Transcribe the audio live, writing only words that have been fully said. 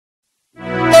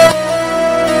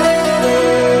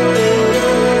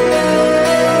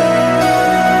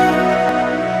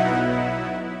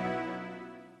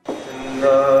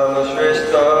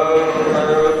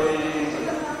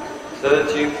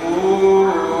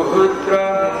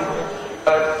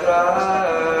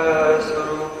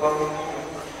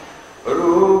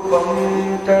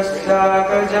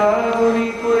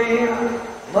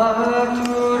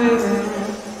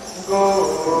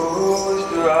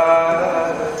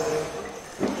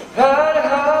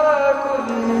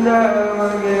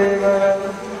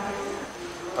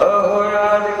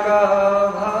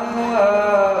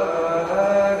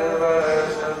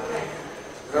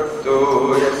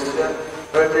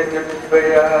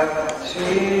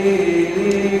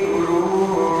Shri Guru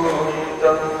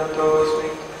Tammatosmi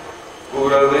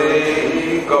Gurave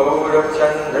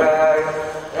Gaurachandraya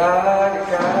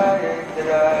Radhikaya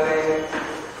Drale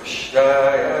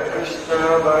Krishnaya Krishna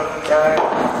Bhattaya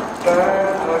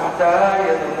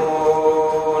Bhattaya Namo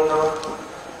Namo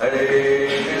Hare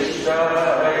Krishna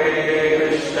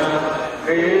Krishna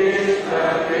Krishna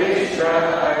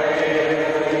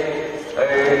Hare Hare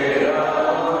Hare Rama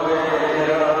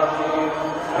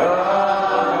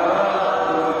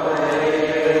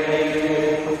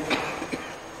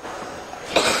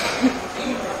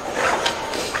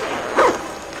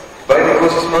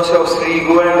of Sri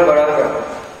Gauranga Varanga.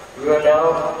 We are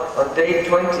now on day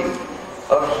 20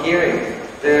 of hearing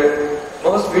the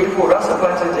most beautiful Rasa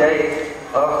Panchadhyaya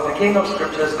of the King of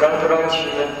Scriptures, Radharani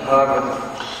Srimati Bhagavatam.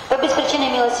 По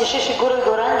беспричинной милости Шиши Гуру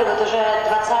Гауранги, вот уже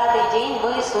 20-й день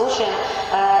мы слушаем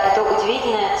это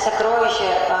удивительное сокровище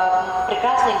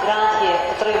прекрасной Грантхи,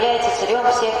 которая является царем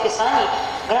всех писаний,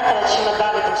 Грантха Шримад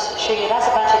Бхагаватам, Шри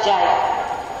Раса Панчадhyaya.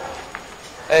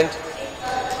 And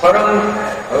Param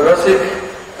Rasik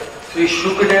Sri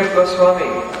Shukadev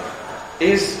Goswami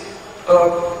is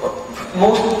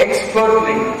most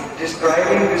expertly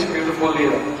describing this beautiful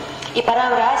Leela. И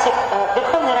Парам Расик,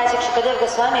 Верховный Расик Шукадев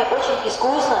Госвами очень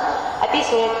искусно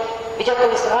описывает, ведет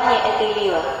повествование этой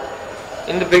лилы.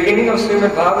 In the beginning of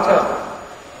Srimad Bhagavatam,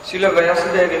 Srila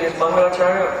Vyasadeva in his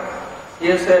Mangalacharya, he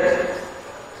has said,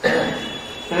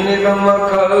 Nigama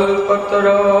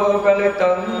kalpataro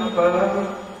galitam palam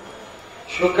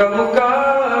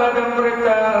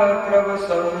Shukamukadamrita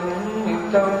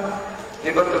kravasamhitam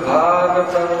Nibat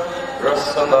Bhagavatam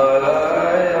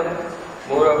rasamalayam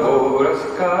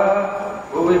Murabhoraska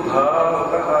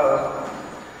Bhuvibhavaha.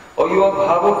 Oh, you are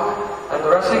bhavuk and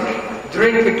rasik,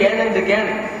 drink again and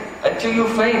again until you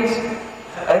faint,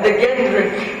 and again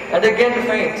drink, and again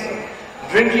faint,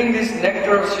 drinking this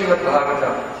nectar of Srimad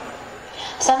Bhagavatam.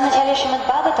 В самом начале Шримад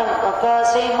Бхагаватам, по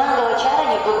своей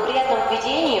Мангалачаране, в благоприятном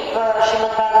введении в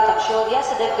Шримад Бхагаватам, Шрила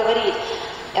Вьясадев говорит,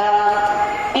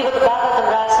 Пиват Бхагаватам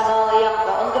Расамалаям,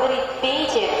 он говорит,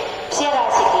 пейте все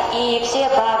расики и все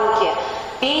бхавуки,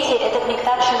 пейте этот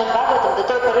нектар Шримад Бхагаватам до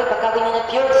той поры, пока вы не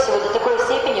напьетесь его до такой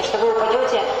степени, что вы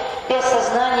упадете без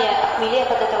сознания, охмелев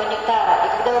от этого нектара. И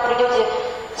когда вы придете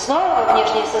снова во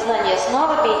внешнее сознание,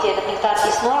 снова пейте этот нектар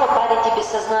и снова падайте без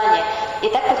сознания. И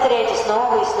так повторяйте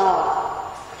снова и снова.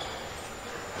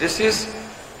 This is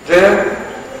the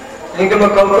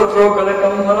Nigamakalpatro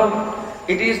Galakamhalam.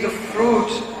 It is the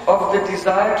fruit of the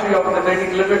desire tree of the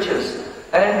Vedic literatures.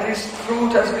 And this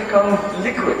fruit has become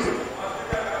liquid,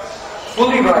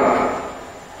 fully ripe.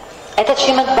 Этот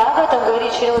Шримад Бхагаватам,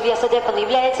 говорит Шрила Вьясадев, он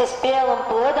является спелым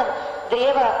плодом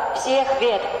древа всех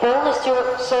вед, полностью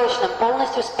сочным,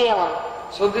 полностью спелым.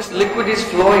 So this liquid is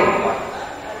flowing.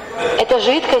 Эта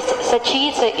жидкость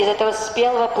сочится из этого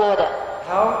спелого плода.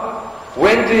 How?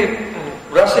 When the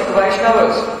Rasik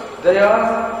Vaishnavas, they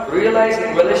are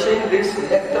realizing, relishing this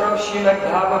nectar of Srimad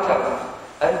Bhagavatam,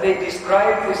 and they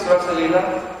describe this Rasa Leela,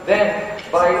 then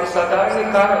by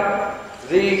Sadarnikaran,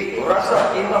 the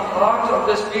rasa in the heart of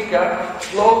the speaker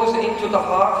flows into the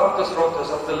heart of the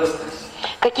srotas, of the listeners.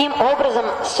 Каким образом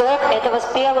сок этого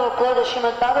спелого плода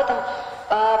Шримад Бхагаватам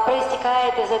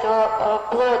проистекает из этого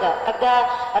плода? Когда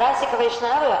Расика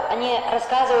Вайшнавы, они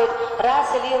рассказывают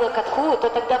Раса Лила Катху, то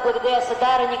тогда благодаря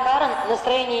Садара Никаран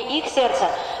настроение их сердца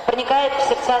проникает в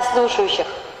сердца слушающих.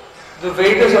 The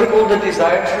Vedas are called the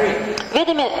desire tree.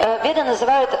 Веды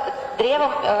называют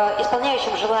древом,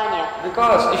 исполняющим желания.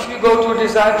 Because if you go to a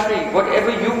desire tree,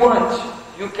 whatever you want,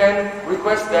 you can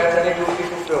request that and it will be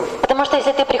fulfilled. Потому что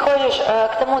если ты приходишь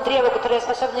к тому древу, которое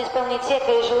способно исполнить все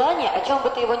твои желания, о чем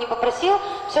бы ты его ни попросил,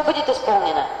 все будет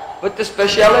исполнено. But the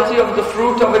speciality of the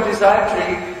fruit of a desire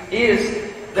tree is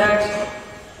that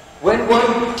when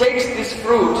one takes this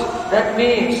fruit, that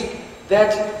means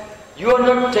that you are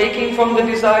not taking from the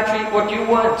desire tree what you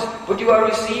want, but you are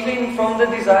receiving from the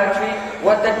desire tree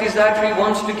what that desire tree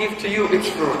wants to give to you, its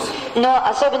fruit. Но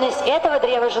особенность этого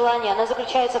древа желания, она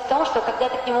заключается в том, что когда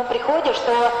ты к нему приходишь,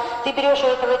 то ты берешь у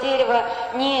этого дерева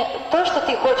не то, что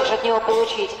ты хочешь от него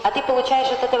получить, а ты получаешь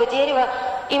от этого дерева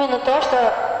именно то,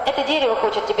 что это дерево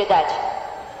хочет тебе дать.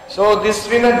 So this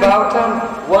Srimad Bhagavatam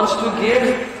wants to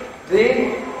give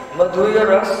the Madhurya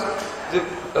Ras, the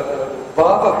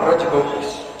Bhava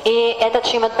Rajagopis. И этот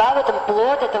Шримад Бхагаватам,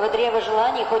 плод этого древа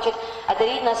желаний, хочет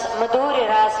одарить нас мадхури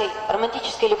расой,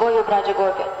 романтической любовью Браджа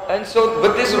Гопи. And so,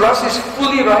 but this ras is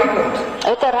fully ripened.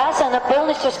 Эта раса, она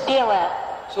полностью спелая.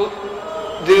 So,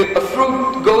 the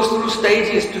fruit goes through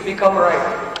stages to become ripe.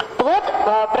 Плод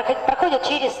проходит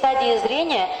через стадии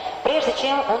зрения, прежде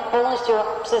чем он полностью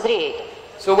созреет.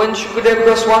 So when Shukadeva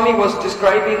Goswami was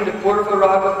describing the Purva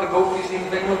Raga of the gopis in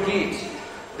Venu Geet,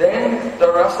 then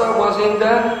the rasa was in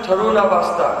the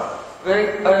Tarunavasta,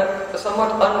 very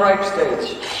somewhat unripe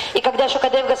stage. И когда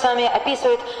Шукадев Госвами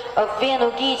описывает в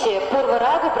Вену Гите Пурва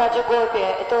Рагу Браджа Гопи,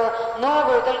 эту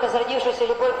новую, только зародившуюся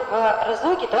любовь в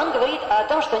разлуке, то он говорит о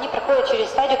том, что они проходят через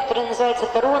стадию, которая называется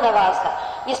Таруна Васта,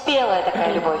 неспелая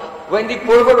такая любовь. When the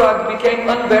Purva Rag became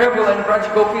unbearable and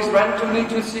Braj Gopis ran to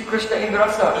meet with Sri Krishna in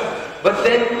Rasa, but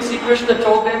then Sri Krishna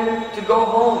told them to go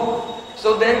home.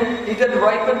 So then it had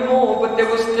ripened more, but there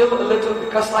was still a little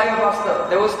kasaya vasta,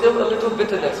 there was still a little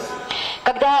bitterness.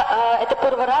 Когда эта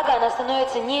Пурва Рага, она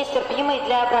становится нестерпимой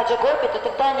для Браджа Гопи, то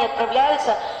тогда они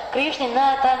отправляются к Кришне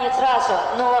на танец расу.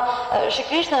 Но Шри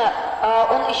Кришна,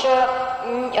 он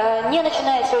еще не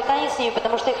начинает свой танец с ними,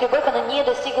 потому что их любовь, она не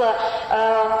достигла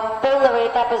полного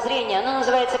этапа зрения. Она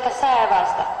называется касая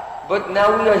васта. But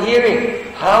now we are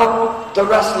hearing how the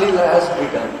Ras Leela has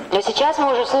begun. Но сейчас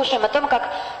мы уже слушаем о том, как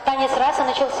танец раса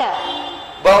начался.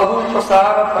 Bahu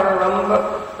prasara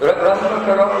pararamba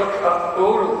ramba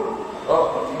karakuru.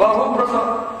 Bahu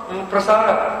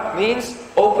prasara means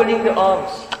opening the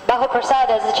arms. Баху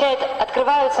прасада означает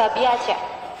открываются объятия.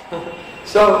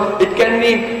 So it can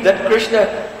mean that Krishna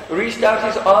reached out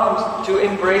his arms to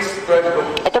embrace Braj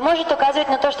Gopi. Это может указывать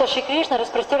на то, что Шри Кришна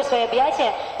распростер свои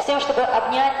объятия с тем, чтобы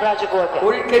обнять Браджа Гопи.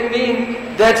 Or it can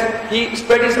mean that he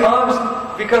spread his arms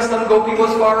because some gopi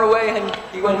was far away and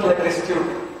he went like this to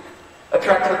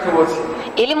attract her towards him.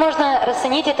 Или можно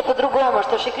расценить это по-другому,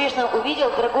 что Шри Кришна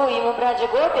увидел дорогую ему Браджа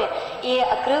Гопи и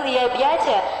открыл ей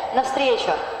объятия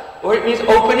навстречу. Or it means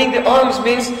opening the arms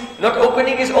means not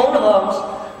opening his own arms,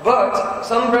 but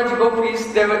some Braj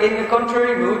Gopis, they were in a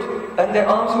contrary mood and their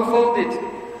arms were folded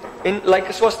in like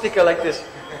a swastika like this.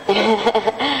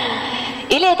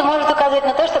 Или это может указывать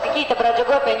на то, что какие-то Браджа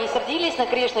Гопи, они сердились на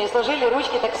Кришну и сложили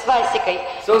ручки так свастикой.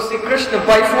 So Sri Krishna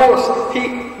by force,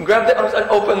 he grabbed the arms and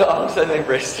opened the arms and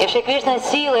embraced. И Шри Кришна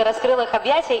силой раскрыл их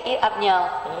объятия и обнял.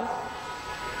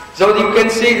 So you can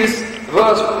see this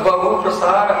verse, Bahu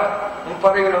Prasara,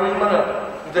 Pariramana,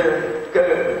 the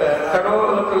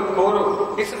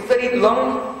Karo, it's a very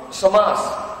long samas.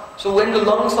 So when the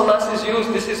long samas is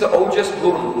used, this is a ojas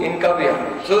gun in Kavya.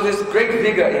 So there's great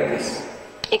vigor in this.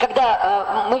 И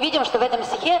когда мы видим, что в этом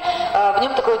стихе в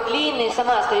нем такой длинный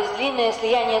самас, то есть длинное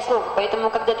слияние слов, поэтому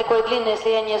когда такое длинное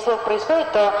слияние слов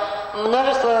происходит, то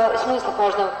множество смыслов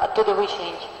можно оттуда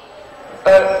вычленить.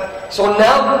 So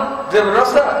now the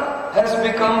rasa has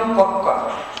become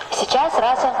pakka. Сейчас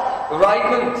раса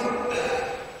Ripened.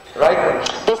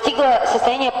 достигла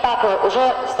состояния паквы,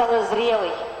 уже стала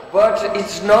зрелой. But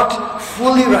it's not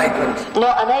fully ripened. Но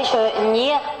она еще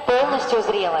не полностью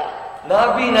зрелая.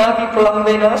 Nabi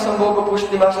pralambena sambhoga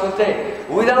pushtimasvate.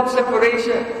 Without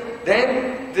separation,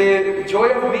 then the joy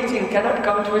of meeting cannot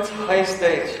come to its highest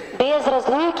stage. Без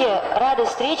разлуки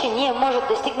радость встречи не может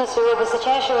достигнуть своего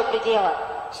высочайшего предела.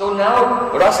 So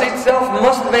now rasa itself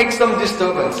must make some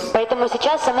disturbance, Поэтому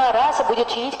сейчас сама раса будет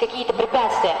чинить какие-то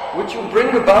препятствия, which will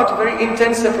bring about very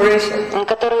intense separation.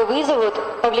 которые вызовут,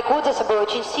 повлекут за собой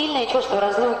очень сильное чувство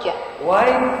разлуки.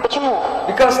 Why? Почему?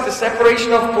 Because the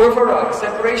separation of Purvarag,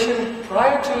 separation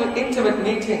prior to intimate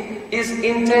meeting, is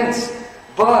intense.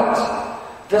 But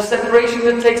the separation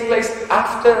that takes place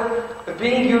after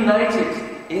being united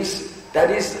is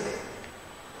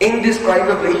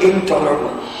indescribably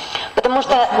intolerable. Потому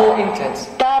что More intense.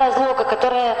 та разлука,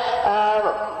 которая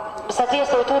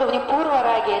соответствует уровню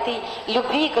Пурва-раги, этой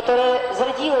любви, которая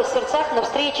зародилась в сердцах, но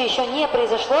встреча еще не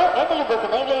произошло, эта любовь,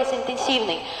 она является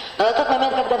интенсивной. Но на тот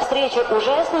момент, когда встреча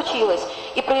уже случилась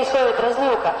и происходит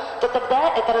разлука, то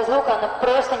тогда эта разлука, она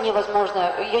просто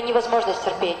невозможна, ее невозможно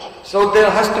стерпеть. So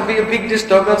there has to be a big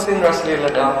disturbance in Rasa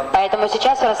Leela now. Поэтому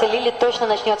сейчас в Раса Лиле точно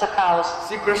начнется хаос.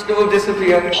 Sri Krishna will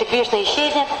disappear. Шри Кришна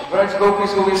исчезнет, Braj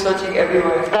Gopis will be searching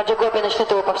everywhere. Браджа Гопи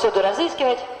начнут его повсюду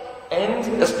разыскивать.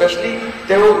 And especially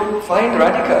they will find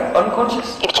Radhika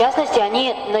unconscious. И в частности,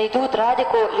 они найдут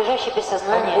Радику, лежащей без And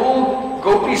сознания. all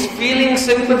gopis feeling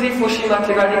sympathy for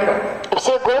Srimati Radhika.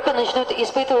 Все гопи начнут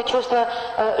испытывать чувство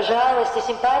жалости,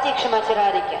 симпатии к Шримати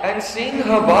Радике. And seeing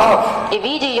her bhav. И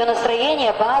видя ее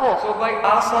настроение, бхаву, So by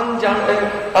asan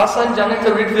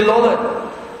janita ridvilola,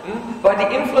 by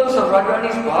the influence of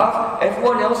Radharani's bhav,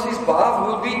 everyone else's bhav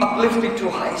will be uplifted to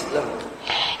highest level.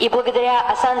 и благодаря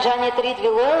Асанджане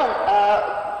Тридвилолан,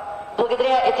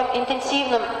 благодаря этим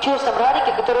интенсивным чувствам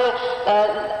Радики, которые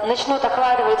начнут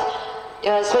охватывать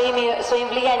своим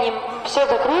влиянием все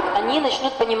вокруг, они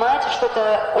начнут понимать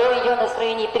что-то о ее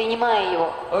настроении, перенимая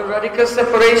его. Radhika's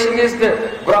separation is the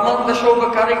Brahmanda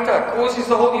Shobha character, causes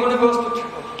the whole universe to change.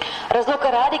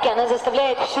 Разлука Радхики, она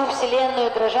заставляет всю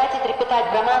вселенную дрожать и трепетать.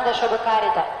 Браманда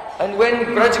Шобакарита. And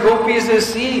when Braj Gopis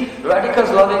see Radhika's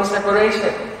loving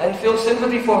separation and feel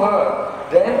sympathy for her,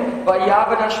 then by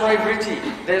Yavadashmai Vritti,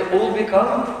 they all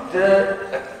become the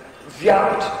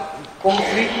Vyapt,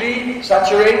 completely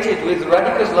saturated with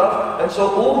Radhika's love, and so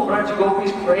all Braj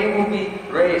Gopis' praying will be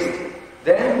raised.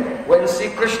 Then, when Sri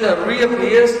Krishna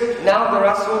reappears, now the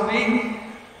rasa will be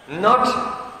not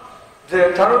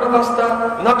the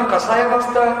Tarunavasta, not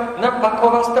Kasayavasta, not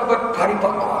Bhakavasta, but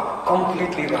Paripakva,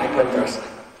 completely ripened rasa.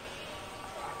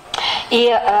 И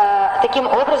таким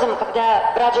образом,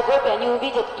 когда Браджа Гопи, они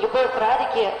увидят любовь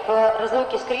Радхики в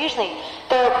разлуке с Кришной,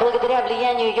 то благодаря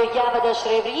влиянию ее Явада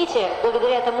Шрайврити,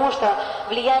 благодаря тому, что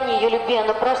влияние ее любви,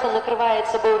 оно просто накрывает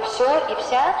собой все и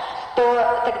вся,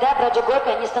 то тогда Браджа Гопи,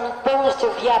 они станут полностью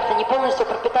вьяпты, они полностью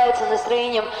пропитаются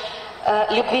настроением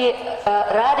любви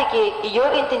Радхики, ее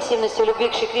интенсивностью любви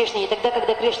к Шри Кришне. И тогда,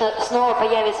 когда Кришна снова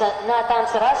появится на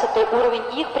танце расы, то уровень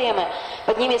их премы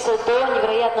поднимется до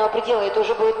невероятного предела. Это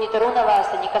уже будет не Таруна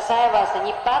Васта, не Касая Васта,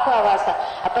 не Паква Васта,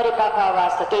 а Парипаква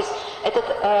Васта. То есть этот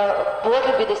плод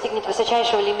любви достигнет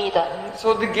высочайшего лимита.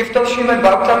 So the gift of Srimad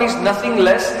Bhagavatam is nothing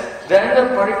less than the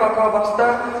Paripakva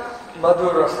Vasta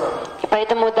Madhur Rasa.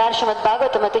 Поэтому дар Шримад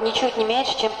Бхагаватам это ничуть не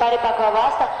меньше, чем Парипаква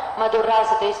Васта Мадхур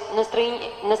Раса, то есть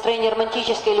настроение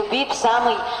романтической любви в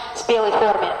самой спелой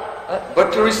форме.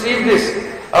 But to receive this,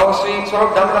 our Sri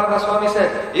Damodar Goswami said,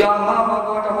 Yaha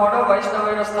Bhagavata Vada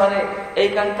Vaishnavena Sthane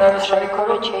Ekantara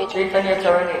Sharikuru Chaitanya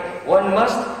Charani. One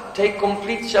must take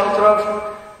complete shelter of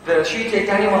the Sri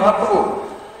Chaitanya Mahaprabhu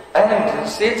and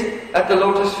sit at the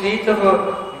lotus feet of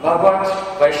a Bhagavad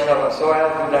Vaishnava. So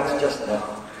I'll do that just now.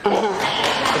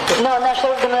 Но наш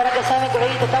Дамодар Госвами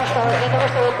говорит о том, что для того,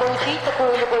 чтобы получить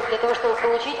такую любовь, для того, чтобы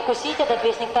получить, вкусить этот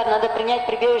весь нектар, надо принять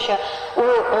прибежище у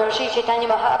Шри Чайтаньи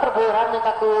Махапрабху, равно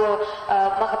как у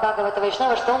Махабхагавата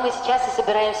Вайшнава, что мы сейчас и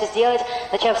собираемся сделать,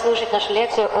 начав слушать нашу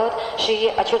лекцию от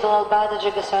Шри Achyuta Lal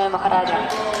Bhadaji Goswami Махараджа.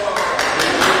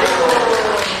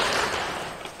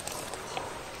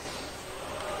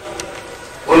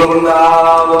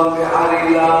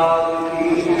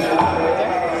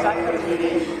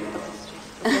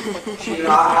 Shri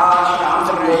Radha Shyam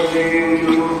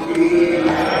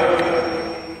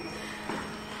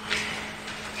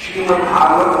Srimad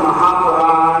Bhagavad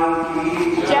Mahapuran ki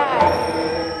Jai.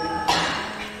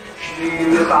 Shri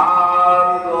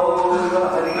Nitai Gaur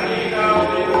Hari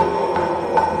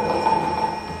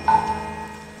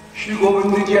Shri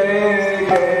Govind Jai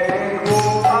Jai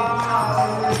Gopal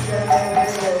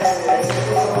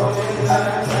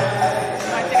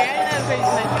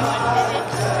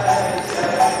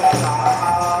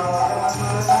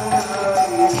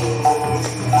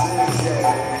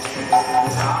Jai Jai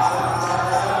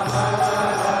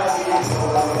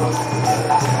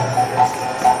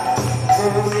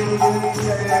Govind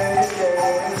Jai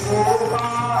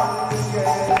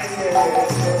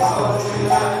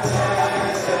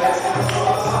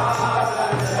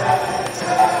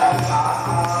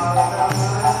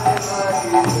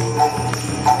Gopal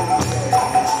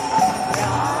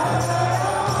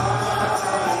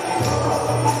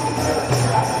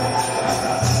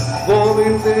Jai Jai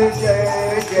Govind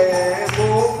Jai Jai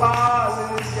Gopal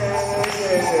Jai Jai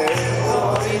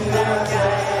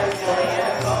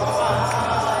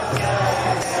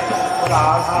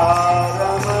Radha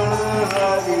Raman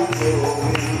Hari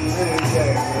Govind Jai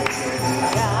Jai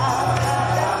Radha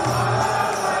Raman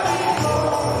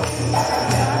Hari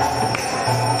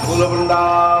Gol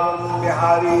Vrindavan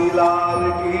Bihari Lal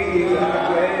ki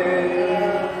Jai.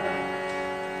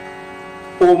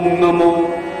 Om Namo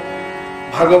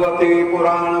भगवते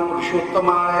पुराण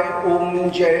पुरुषोत्तमाय ओम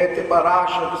जयति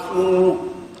पराशर सूनु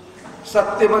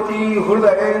सत्यवती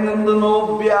हृदय नंदनो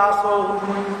व्यासो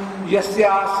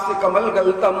यस्यास्य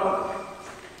कमलगल्तम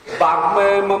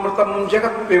वाग्मय ममृतम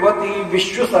जगत पिबती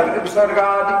विश्वसर्ग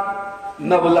विसर्गादि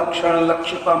नवलक्षण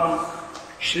लक्षितम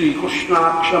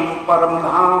श्रीकृष्णाक्षम परम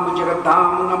धाम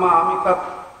जगद्धाम नमामि तत्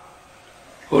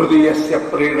हृदयस्य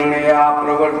प्रेरणया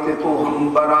प्रवर्तितो हम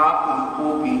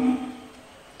बराकोपि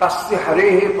तस्य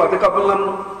हरेः पदकमलं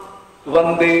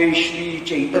वंदे श्री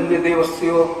चैतन्य देवस्य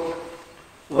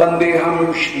वंदेहं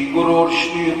श्री गुरोर्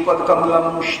श्री पदकमलं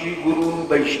श्री गुरुं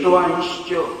वैष्णवांश्च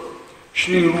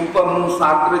श्री रूपं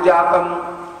साग्रजातं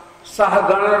सह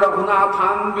गण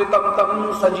रघुनाथान्वितं तं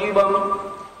सजीवं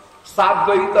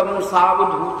साद्वैतं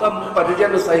सावधूतं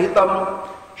परिजन सहितं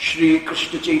श्री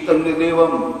कृष्ण चैतन्य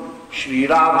देवं श्री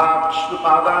राधा कृष्ण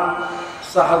पादान्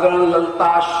सहगण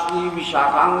ललता श्री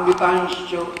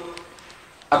विशाखान्वितांश्च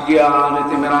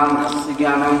अज्ञानतिमिरान्धस्य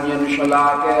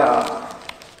ज्ञानाञ्जनशलाकया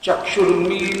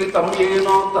चक्षुरुन्मीलितं येन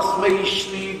तस्मै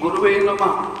श्री गुरुवे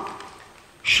नमः।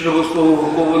 श्रवसो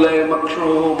गोलय मक्षो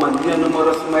मंजन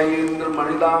मरस्महेन्द्र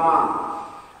मणिदामा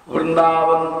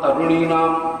वृंदावन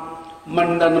तरुणीनाम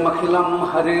मंडन मखिलम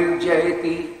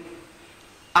हरिर्जयति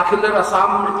अखिल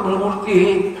रसामृत मूर्ति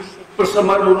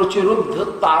प्रसमर रुचिरुद्ध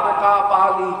तारका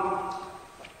पाली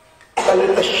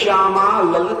ललित श्यामा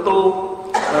ललितो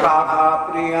राधा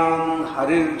प्रियां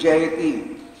हरिर्जयति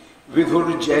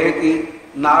विधुर्जयति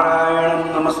नारायणं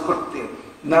नमस्कृत्य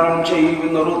नरं चैव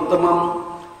नरोत्तमं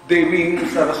देवीं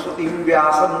सरस्वतीं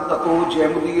व्यासं ततो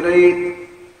जयमुदीरयेत्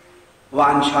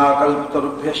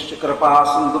वाञ्छाकल्पतरुभ्यश्च कृपा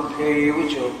सिन्धुभ्यैव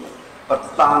च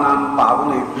पतितानां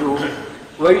पावनेभ्यो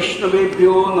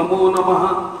वैष्णवेभ्यो नमो नमः।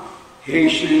 हे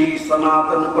श्री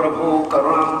सनातन प्रभो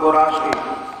करुणाम्बुराशे,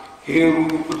 हे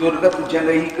रूप दुर्गत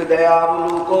जनैक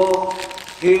दयावलोको,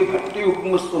 हे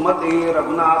भट्टयुग्म सुमते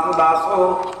रघुनाथ दासो,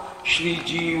 श्री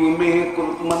जीव में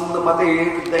कुरुतमंद मते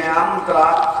दयांतरा,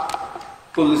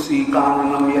 तुलसी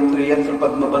काननम यत्र यत्र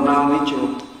पद्म बनानि च,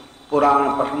 पुराण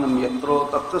पठनम यत्रो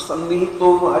तत्र सन्निहितो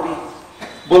हरि।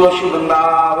 बोलो श्री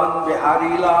वृंदावन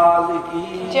बिहारी लाल की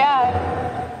जय।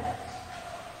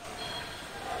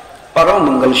 परम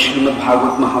मंगल Shrimad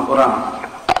Bhagavat Mahapuran,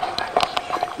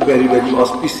 very very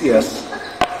auspicious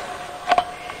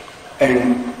and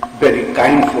very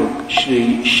kindful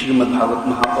Srimad Bhagavat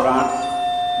Mahapuran,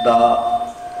 the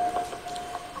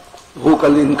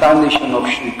vocal incarnation of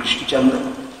Sri Krishna Chandra,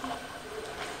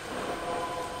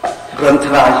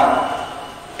 Grantaraj,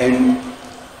 and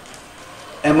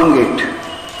among it,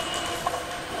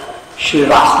 Sri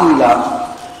Raslila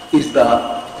is the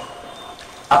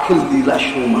Akhil Leela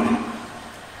Shomani.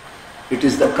 It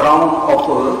is the crown of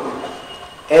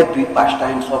every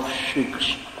pastimes of Sri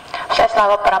Krishna. Вся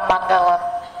слава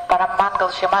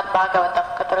Парамангал Шримад Бхагаватам,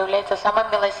 который является самым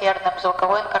милосердным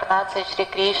звуковой инкарнацией Шри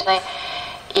Кришны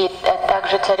и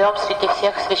также царем среди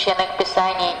всех священных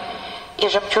писаний. И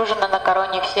жемчужина на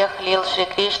короне всех лил Шри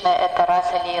Кришны — это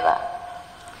Раса Лила.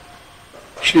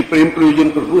 Shri Prem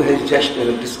Prayojan Prabhu has just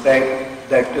described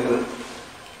that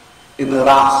in the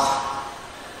Ras,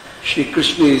 Shri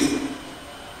Krishna is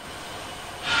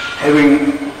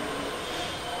having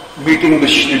meeting with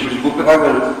Shri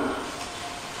Gopika,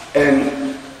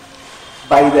 and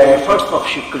by the efforts of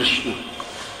Shri Krishna,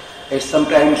 as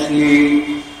sometimes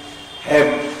he have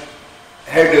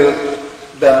had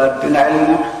the denial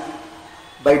mood,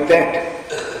 by that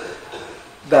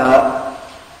the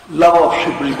love of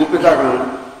Shri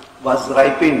Gopika was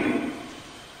ripened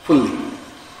fully.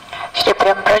 Шри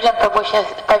Прем-Праджан Прабху сейчас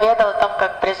поведал о том,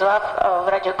 как, призвав в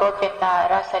Раджа-гопи на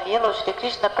Раса Лилу, Шри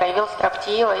Кришна проявил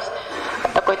строптивость,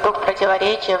 такой дух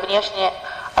противоречия, внешне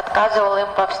отказывал им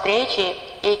во встрече,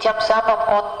 и тем самым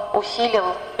он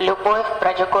усилил любовь в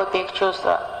Раджа-гопи, их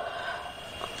чувства,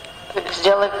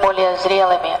 сделал их более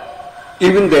зрелыми.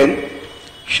 Even then,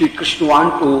 Shri Krishna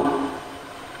want to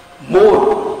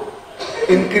more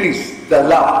increase the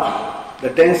love, the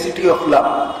density of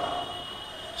love.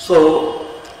 So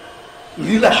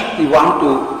Leela Shakti want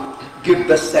to give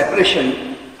the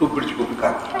separation to Brij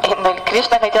Gopika. Но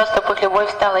Кришна хотел, чтобы их любовь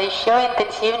стала еще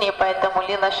интенсивнее, поэтому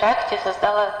Лила Шакти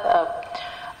создала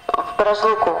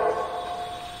разлуку.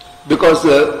 Because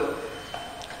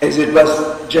as it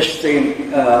was just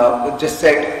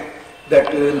said that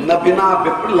Nabina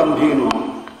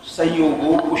Vipralambheno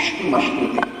Sayogo Pushti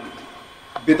Mashnuti.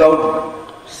 Without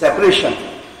separation,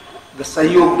 the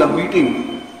Sayog, the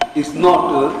meeting, is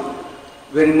not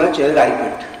very much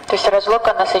ripened. То есть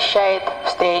разлука насыщает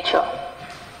встречу.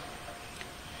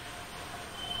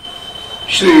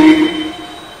 Shri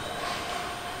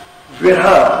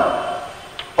Viraha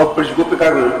of Brij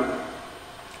Gopika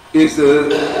is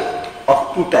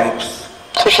of two types.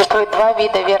 Существует два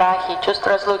вида вирахи, чувств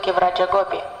разлуки в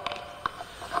Раджа-гопи.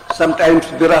 Sometimes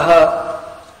Viraha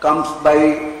comes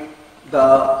by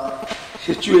the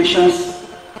situations,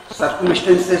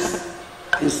 circumstances,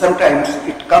 and sometimes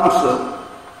it comes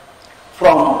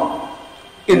from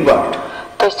inward.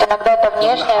 То есть иногда это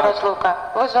внешняя разлука,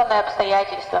 вызванная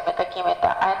обстоятельствами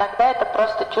какими-то, а иногда это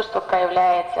просто чувство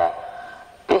проявляется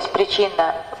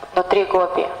беспричинно внутри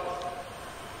гопи.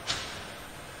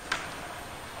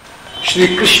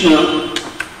 Shri Krishna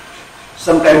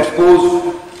sometimes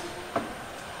goes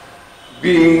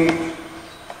being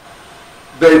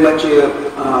very much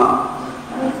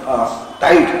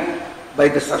tied by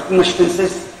the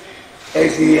circumstances,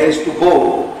 as he has to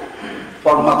go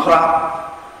for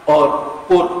Mathura or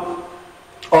Pur,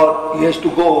 or he has to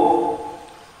go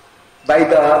by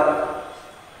the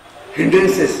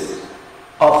hindrances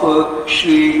of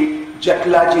Shri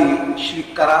Jatlaji, Shri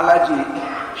Karalaji,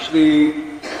 Shri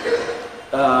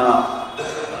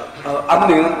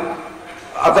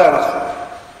others.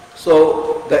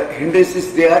 So the hindrance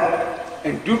is there,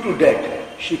 and due to that,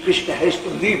 Shri Krishna has to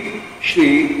leave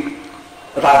Shri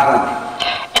Radharani.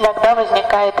 Иногда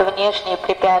возникают внешние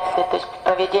препятствия, то есть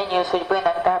по ведению судьбы.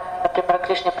 Иногда, например,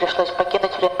 Кришне пришлось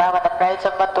покинуть Вриндаван,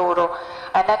 отправиться в Матуру.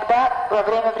 А иногда во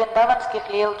время вриндаванских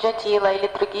лил Джатила или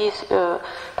другие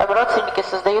родственники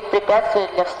создают препятствия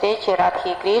для встречи Радхи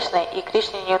и Кришны, и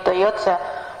Кришне не удается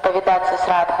повидаться с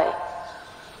Радхой.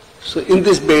 So in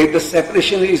this way, the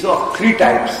separation is of three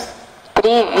types.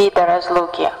 Три вида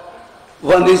разлуки.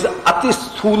 One is Ati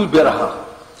Sthul Viraha.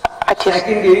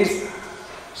 Second is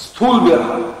Sthul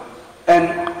Viraha.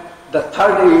 And the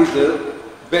third is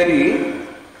very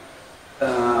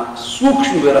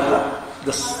Sukshma Viraha.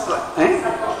 The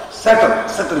subtle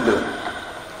Viraha.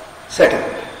 Subtle.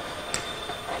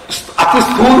 Ati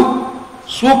Sthul,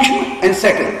 Sukshma and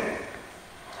subtle.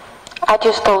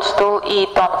 Ати стул и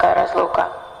тонкая разлука.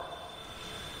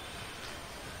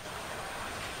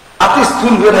 Ati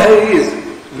Sthul Viraha is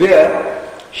where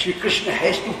Shri Krishna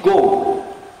has to go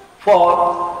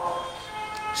for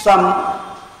some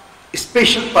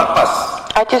special purpose.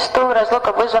 Ати стул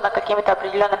разлука вызвана какими-то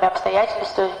определенными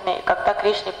обстоятельствами, когда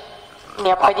Кришне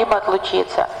необходимо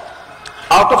отлучиться.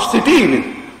 Out of city even.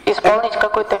 Исполнить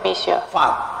какую-то миссию.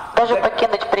 Far. Даже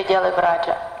покинуть пределы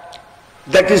Враджа.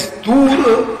 That is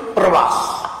Dur Pravas.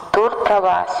 Дур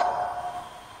Правас.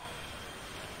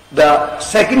 The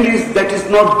second is that is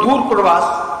not Dur Pravas,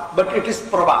 but it is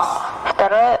Pravas.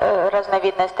 Вторая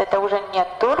разновидность это уже не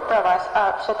Дур Правас,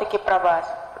 а все-таки Правас.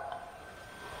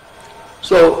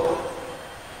 So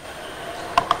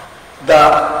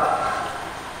the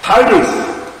third is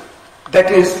that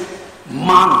is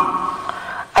Maan.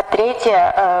 А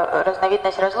третья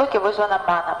разновидность разлуки вызвана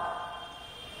маном.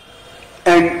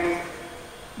 And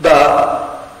the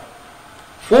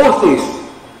fourth is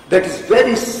that is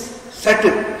very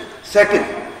settled,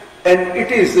 and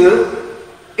it is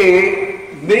a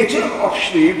nature of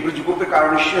Shri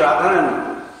Brajagopika and Shri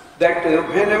Radharani that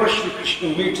whenever Shri Krishna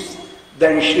meets,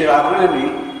 then Shri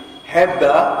Radharani have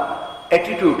the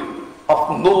attitude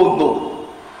of no.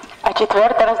 А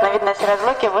четвертая разновидность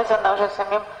разлуки вызвана уже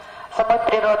самой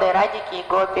природой Радики и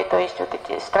Гопи, то есть вот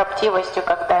эти строптивостью,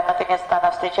 когда наконец-то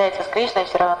она встречается с Кришной,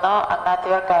 все равно она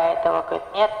отвергает его, говорит,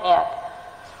 нет.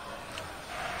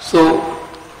 So,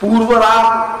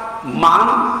 Purvarag,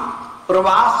 Man,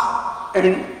 Pravas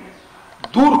and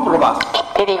Dur Pravas.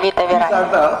 Четыре вида These are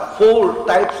вирахи. the four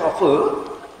types of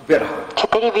Viraha.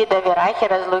 Четыре вида вирахи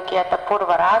разлуки это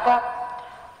Пурварага,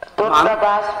 Дур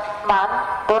Прабас, Ман,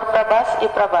 Дур Прабас и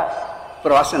Прабас.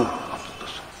 Pravasana.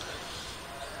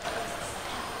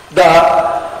 The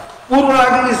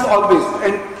Purvarag is always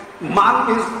and Man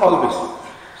is always.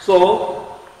 So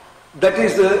that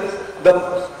is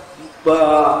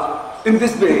in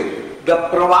this way the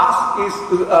Pravas is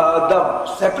the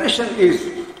separation is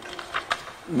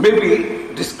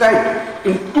maybe described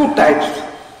in two types.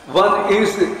 One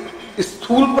is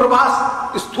Sthul Pravas,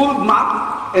 Sthul Man,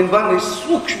 and one is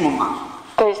Sukshma Man.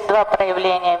 То есть два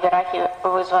проявления вирахи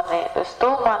вызваны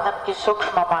стулманом и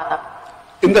сукшмаманом.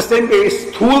 In the same way,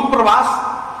 Sthul Pravas,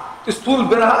 Sthul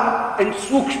Viraha and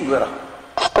Sukshma Viraha.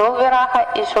 Стул вираха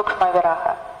и сукшма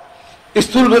вираха.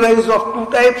 Sthul Viraha is of two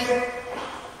types,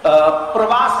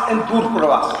 Pravas and Dur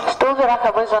Pravas. Стул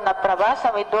вираха вызвана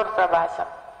Прабасом и Дур Прабасом.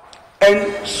 And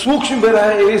Sukshma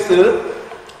Viraha is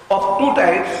of two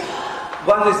types.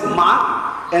 One is Man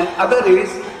and other is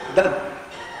the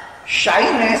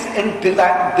shyness and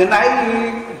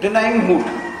denying mood.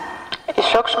 И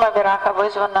сукшма вираха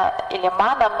вызвана или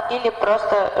маном, или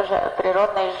просто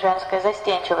природной женской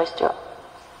застенчивостью.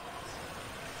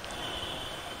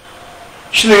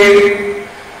 Shri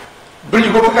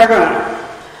Brajagopika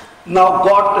now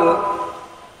got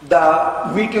the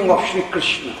meeting of Shri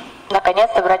Krishna.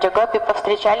 Наконец-то в Раджагопи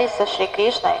повстречались со Шри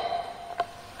Кришной.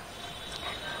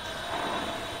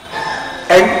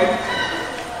 And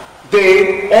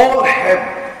they all have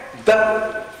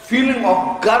the feeling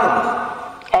of garva.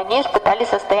 И они испытали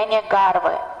состояние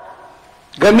гарвы.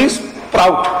 Garva means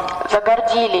proud.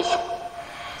 Загордились.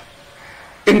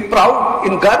 In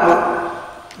garva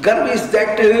is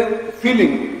that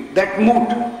feeling, that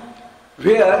mood,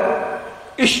 where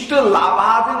ishta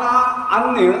labhadina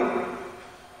anya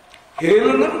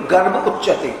helanam garva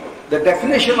uchyate. The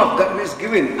definition of garva is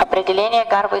given. Определение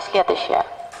гарвы следующее.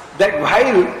 That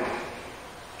while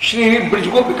Shri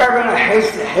Brajagopika is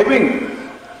having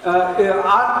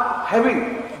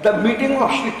the meeting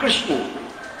of Shri Krishna,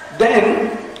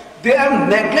 then they are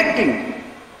neglecting,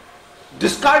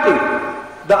 discarding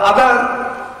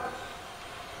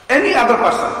any other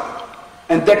person,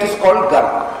 and that is called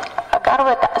garva. Гарва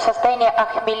 – это состояние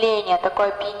охмеления, такое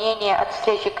опьянение от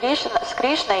встречи с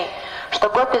Кришной, что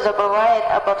гопи забывает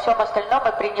обо всем остальном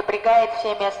и пренебрегает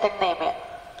всеми остальными.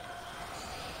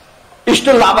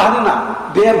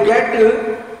 Ishtalabharana, they have get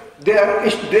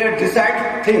their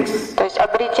desired things. То есть,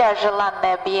 обретя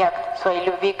желанный объект своей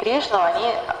любви к Кришну,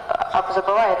 они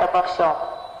забывают обо всем,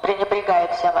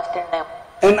 пренебрегают всем остальным.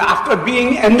 And after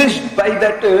being enriched by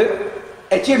that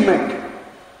achievement,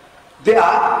 they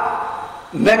are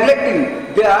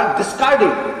neglecting, they are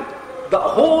discarding the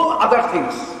whole other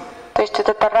things. То есть,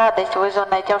 эта радость,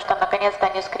 вызванная тем, что наконец-то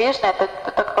они с Кришной, это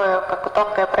такое, как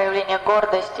тонкое проявление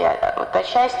гордости, это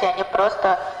счастье, они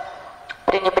просто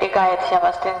пренебрегают всем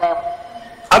остальным.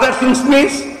 Other things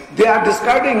means they are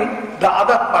discarding the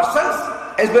other persons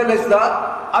as well as the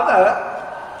other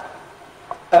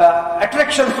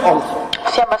attractions also.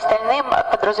 Всем остальным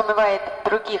подразумевает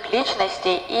других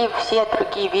личностей и все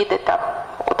другие виды там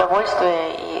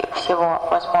удовольствия и всего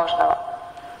возможного.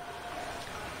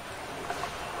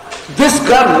 This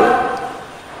garva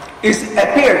is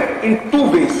appeared in two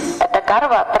ways. Эта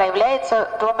гарва проявляется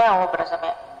двумя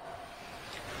образами.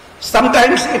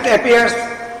 Sometimes it appears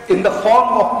in the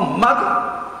form of mud,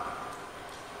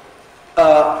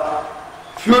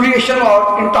 furiation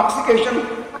or intoxication.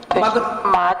 То есть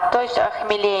мад, то есть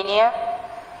охмеление,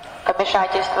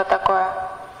 помешательство такое.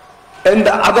 And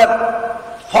the other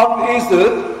form is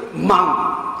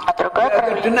maan. А другое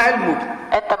проявление Denial mood.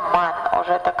 это ман,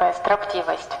 уже такая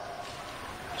строптивость.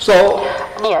 So,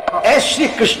 Нет. as Shri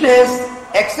Krishna has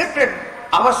accepted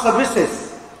our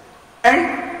services, and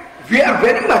we are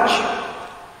very much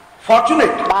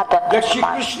fortunate that Shri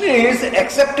Krishna is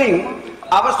accepting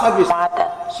our service.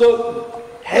 So,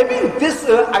 having this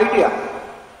idea,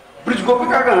 Brij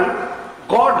Gopikagan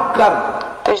got garva.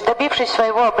 То есть, добившись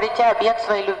своего, обретя объект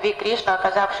своей любви Кришну,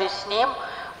 оказавшись с ним,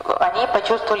 они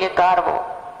почувствовали гарву.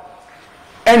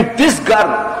 And this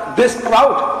garva, this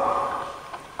proud,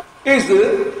 is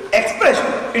expressed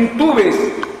in two ways.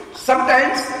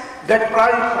 Sometimes that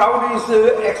proud is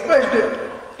expressed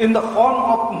in the form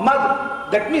of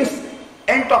mud, that means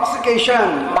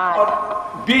intoxication or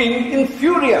being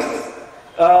infurious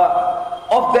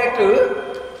of that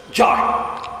joy.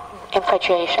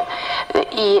 Infatuation.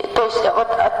 И то есть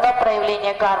вот одно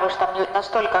проявление гарвы, что они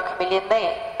настолько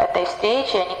охмелены этой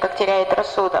встречей, они как теряют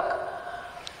рассудок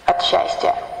от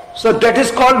счастья. So that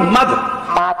is called mud.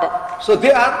 Мада. So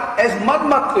they are as mud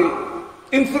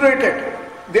infuriated.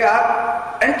 They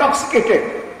are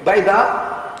intoxicated by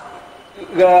the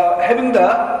having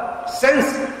the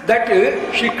sense that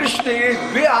Shri Krishna is,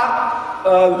 we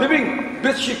are living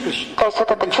with Shri Krishna. То есть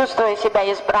вот это, чувствуя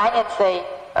себя избранницей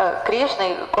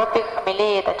Кришны, гопи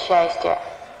хмелеет от счастья.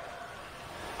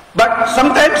 But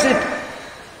sometimes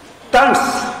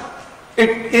it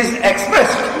is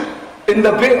expressed in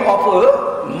the way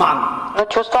of man. Но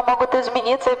чувства могут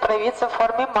измениться и проявиться в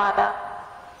форме мана.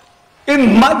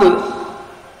 In mud,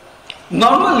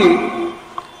 normally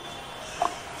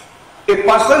a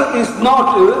person is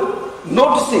not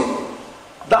noticing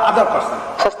the other person.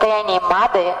 В состоянии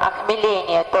мады,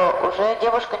 охмеления, то уже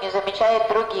девушка не замечает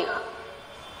других.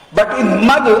 But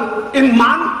in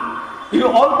man, you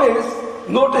always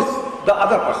notice the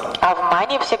other person. А в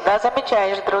мане всегда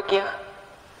замечаешь других.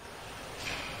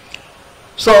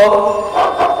 So,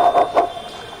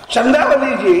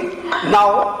 Chandravali ji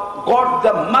now got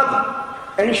the mud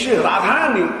and Shri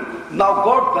Radharani now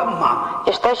got the man.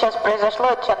 И что сейчас произошло?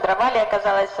 Чандравали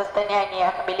оказалась в состоянии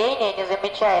охмеления, не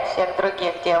замечает всех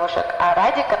других девушек, а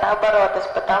Радика, наоборот,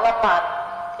 испытала ман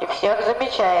и всех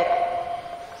замечает.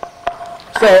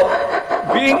 So,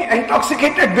 being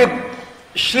intoxicated with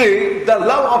the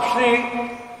love of Shri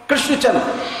Krishna Chandra,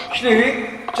 Shri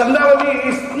Chandravali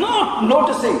is not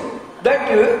noticing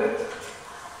that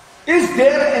is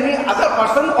there any other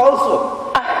person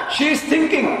also. She is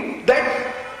thinking that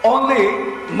only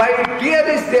my dear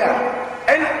is there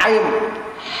and I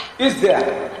is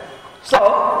there. So,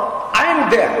 I am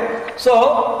there.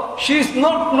 So, she is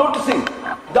not noticing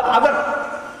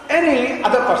any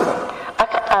other person.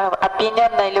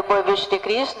 Опьяненная любовью Шри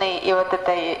Кришны и вот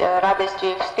этой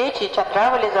радостью их встречи,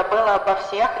 Чандравали забыла обо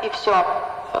всех и всем.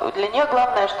 Для нее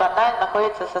главное, что она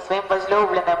находится со своим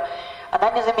возлюбленным.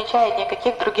 Она не замечает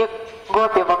никаких других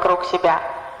гопи вокруг себя.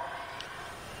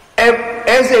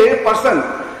 As a person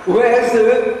who has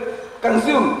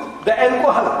consumed the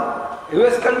alcohol, who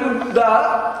has consumed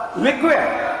the liquid,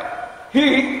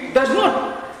 he does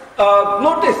not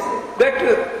notice that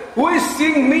who is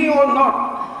seeing me or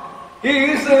not.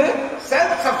 He is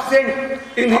self-sufficient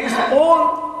in his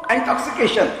own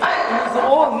intoxication, in his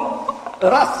own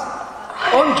rus,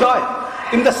 own joy.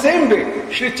 In the same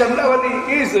way, Shri Chandravali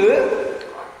is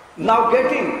now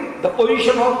getting the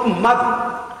position of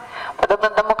mud. Подобно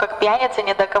тому, как пьяница,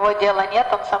 ни до кого дела нет,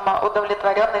 он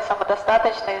самоудовлетворенный,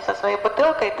 самодостаточный со своей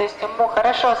бутылкой, то есть ему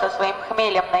хорошо со своим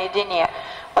хмелем наедине.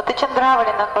 Вот и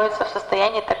Чандравали находится в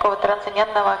состоянии такого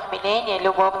трансцендентного хмеления,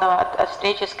 любовного от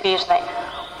встречи с Кришной.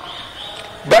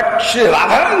 But Shri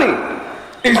Radharani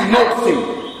is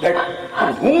noticing that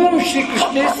whom Shri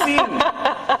Krishna is seeing.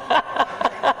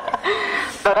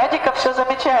 Но Радика все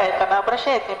замечает, она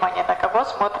обращает внимание, на кого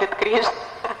смотрит Кришна.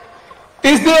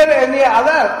 Is there any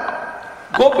other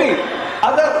gopi,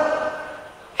 other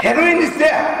heroine is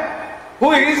there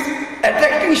who is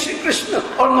attracting Shri Krishna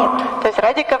or not? То есть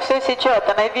Радика все сечет,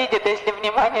 она видит, если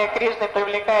внимание Кришны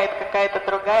привлекает какая-то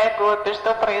другая гопи,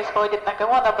 что происходит, на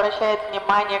кого он обращает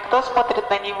внимание, кто смотрит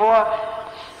на него.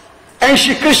 And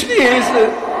Shri Krishna is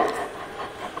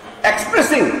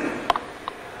expressing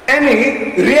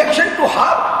any reaction to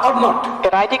her or not. И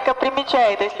Радика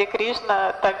примечает, если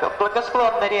Кришна так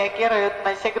благосклонно реагирует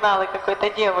на сигналы какой-то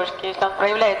девушки, если он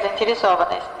проявляет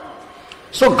заинтересованность.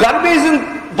 So garb is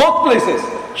in both places.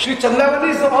 Shri Chandravali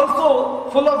is also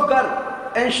full of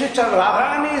garb, and Shri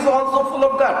Radharani is also full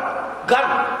of garb.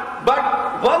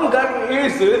 But one garb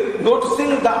is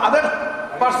noticing the other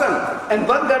person, and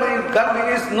one garb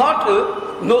is not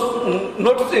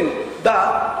noticing the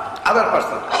other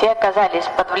person. Все оказались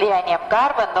под влиянием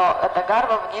гарвы, но эта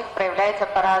гарва в них проявляется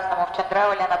по-разному. В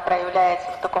Чандравале она проявляется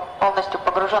в таком полностью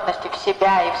погруженности в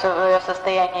себя и в свое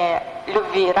состояние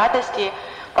любви и радости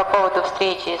по поводу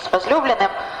встречи с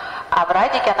возлюбленным, а в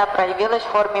Радике она проявилась в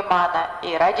форме мана,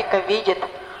 и Радика видит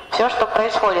все, что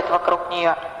происходит вокруг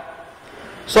нее.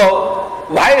 So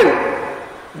while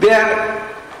they are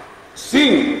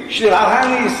seeing, Shri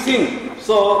Radharani is seeing,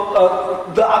 so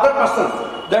the other person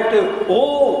that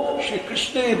oh, Shri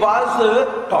Krishna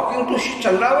was talking to Shri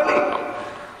Chandravali.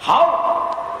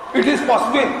 How it is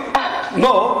possible?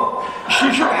 No,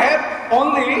 she should have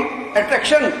only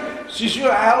attraction. She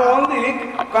should have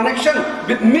only connection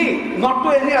with me, not to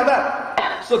any other.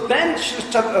 So then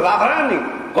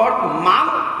Radharani got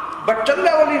Maan, but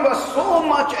Chandravali was so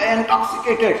much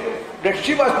intoxicated that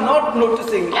she was not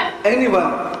noticing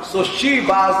anyone. So she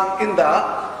was in the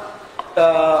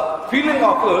feeling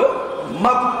of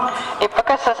mad. И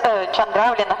пока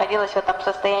Чандравали находилась в этом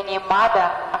состоянии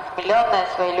мада, охмеленная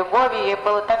своей любовью, ей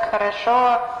было так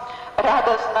хорошо,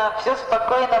 радостно, все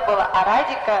спокойно было. А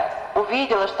Радика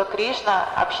увидела, что Кришна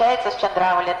общается с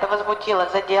Чандравали. Это возмутило,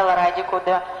 задело Радику,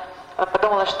 да. Она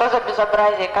подумала, что за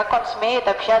безобразие, как он смеет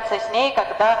общаться с ней,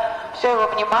 когда все его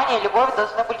внимание и любовь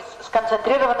должны быть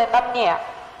сконцентрированы на мне.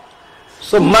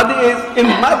 So mad is in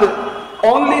mad,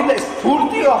 only the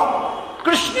spurti of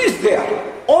Krishna is there.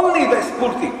 Only the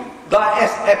spurti. The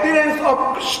appearance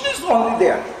of Krishna is only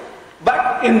there.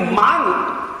 But in man,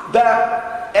 the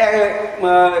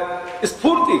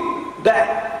spurti, the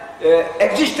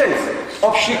existence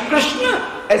of Shri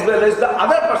Krishna as well as the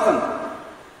other person,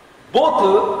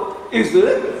 both is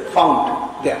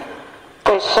found there.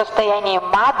 То есть в состоянии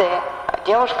мады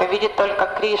девушка видит только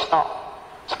Кришну,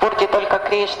 спурти только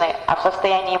Кришны, а в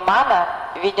состоянии мана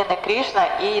видены Кришна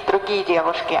и другие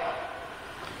девушки.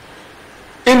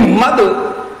 In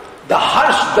mother, the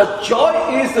harsh, the joy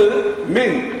is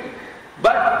main,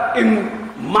 but in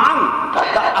man,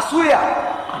 the asuya,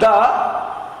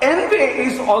 the envy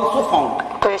is also found.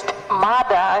 То есть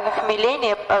мада,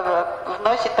 хмеление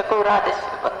вносит такую радость,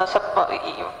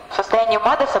 в состоянии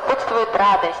мады сопутствует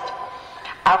радость,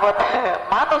 а вот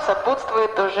ману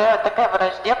сопутствует уже такая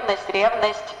враждебность,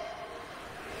 ревность.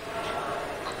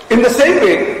 In the same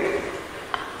way,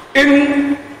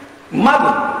 in mud,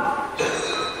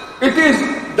 it is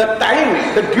the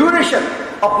time, the duration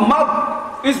of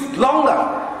mud is longer.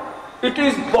 It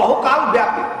is bahukal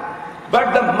vyapi,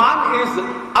 but the man is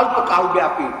alpakal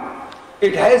vyapi.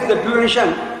 It has the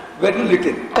duration very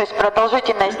little. То есть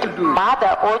продолжительность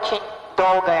мада очень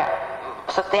долгая.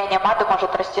 Состояние мада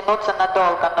может растянуться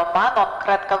надолго, но ман он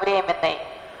кратковременный.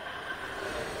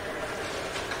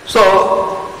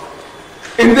 So,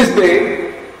 in this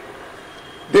way,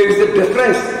 there is a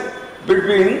difference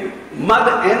between mad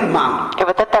and man. И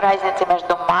вот эта разница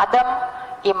между мадом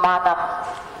и маном.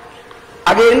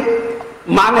 Again,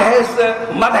 mad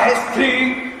has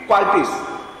three qualities.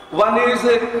 One is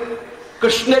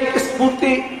Krishnaik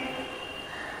spurti.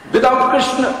 Without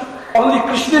Krishna, only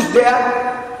Krishna is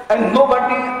there and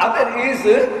nobody other is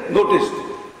noticed.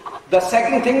 The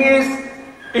second thing is,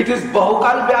 it is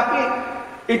bahukal vyapi.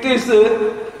 It is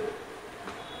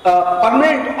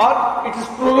permanent or it is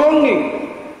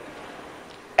prolonging.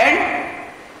 And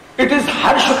it is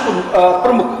harsha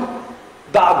pramukh.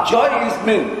 The joy is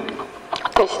main.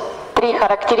 То есть три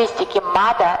характеристики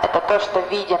мада — это то, что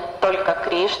виден только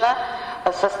Кришна.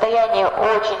 состояние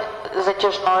очень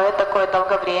затяжное, такое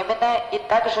долговременное, и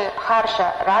также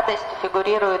харша, радость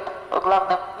фигурирует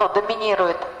главным,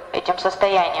 доминирует этим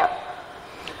состоянием.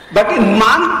 But in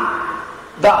man,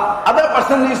 the other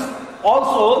person is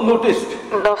also noticed.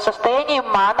 Но в состоянии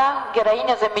мана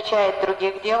героиня замечает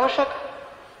других девушек.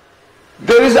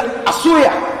 There is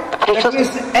Achyuta. That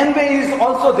means envy is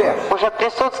also there. Уже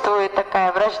присутствует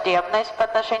такая враждебность по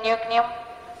отношению к ним.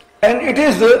 And it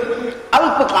is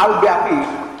alpakal-vyapi.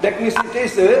 That means it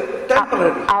is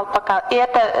temporary. И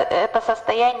это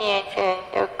состояние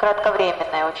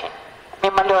кратковременное очень,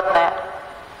 мимолетное.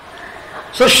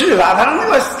 So Sri Radharani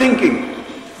was thinking,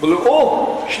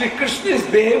 oh, Sri Krishna is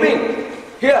behaving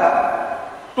here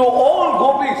to all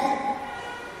gopis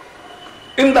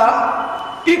in the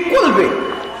equal way.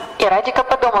 И Радика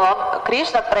подумала,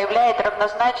 Кришна проявляет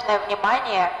равнозначное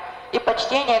внимание и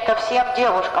почтение ко всем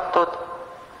девушкам тут.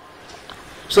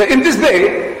 So in this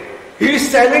way, he is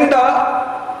selling the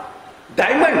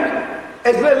diamond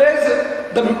as well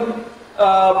as the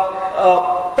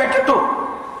potato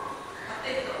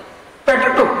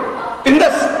in the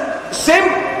same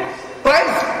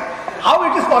price. How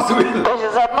it is possible? То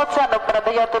есть за одну цену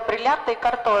продает и бриллианты, и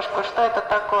картошку. Что это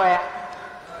такое?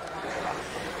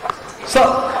 So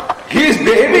he is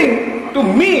behaving to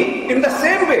me in the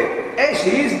same way as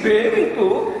he is behaving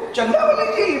to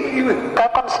Chandravali even.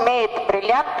 Как он смеет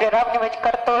бриллиант приравнивать к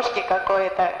картошке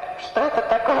какой-то? Что это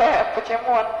такое?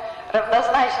 Почему он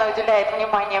равнозначно уделяет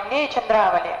внимание мне и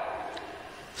Чандравали?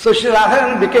 So Sri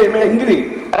Radharani became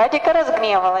angry. Радика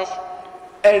разгневалась.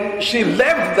 And she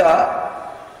left that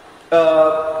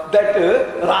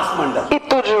Ras Mandal. И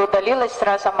тут же удалилась с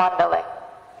Раса Мандалы.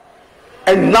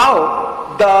 And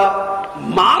now the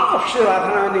Maan of Sri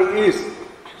Radharani is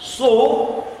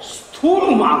so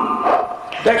sthul Maan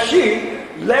that she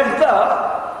left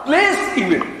the place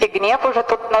even. И гнев уже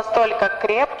тут настолько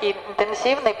крепкий,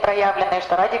 интенсивный, проявленный,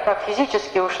 что Радика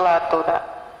физически ушла оттуда.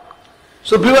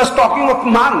 So we were talking of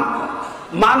Maan.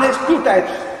 Maan has two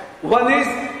types. One is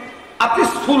Ati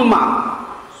Sthul Maan.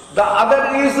 The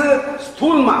other is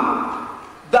Sthul Maan.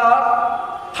 The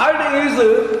third is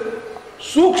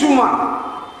Sukshma Maan.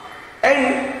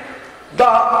 And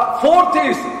the fourth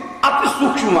is Ati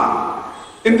Sukshma Maan.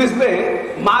 In this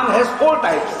way, Maan has four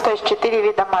types. То есть 4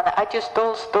 вида мана.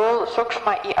 Ати-стул, стул,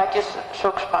 сукшма и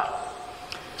ати-сукшма.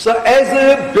 So as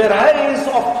Viraha is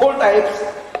of four types,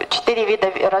 4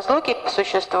 вида разлуки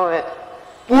существует.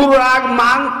 Purvag,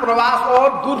 Man, Pravas or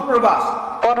Durpravas.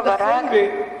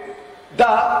 Purvarag.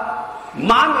 The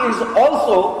Man is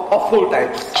also of four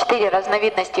types. 4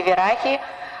 разновидности вирахи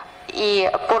и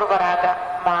пурварага,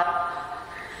 ман,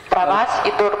 правас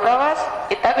и дурправас.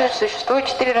 И также существует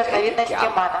 4 разновидности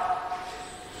мана.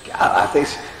 I think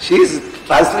she is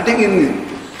translating in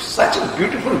such a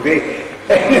beautiful way.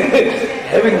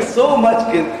 Having so much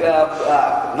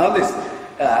knowledge,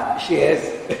 she has.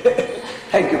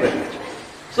 Thank you very much.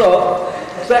 So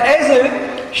as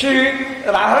Sri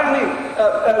Radharani,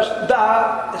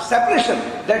 the separation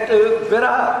that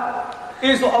Viraha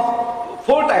is of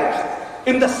four types.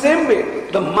 In the same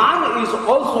way, the Man is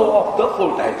also of the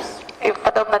four types. И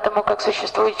подобно тому, как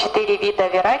существует 4 вида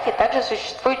вирахи, также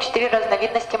существует 4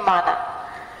 разновидности мана.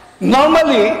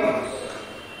 Normally,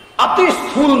 Ati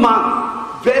Sthul Man,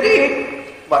 very,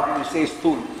 what do you say,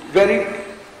 Sthul? Very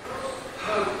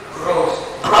gross.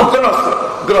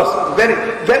 Gross.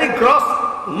 Very gross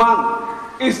Man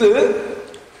is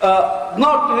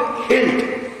not healed.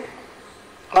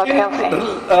 Not healthy.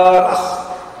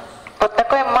 Вот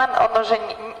такой ман,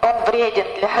 он вреден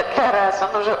для рас,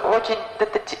 он уже очень,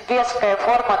 это веская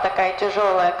форма, такая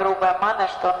тяжелая, грубая мана,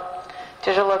 что он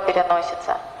тяжело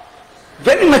переносится.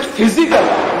 Very much physical,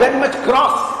 very much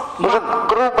gross. Уже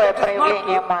грубое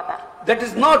проявление мана. That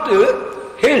is not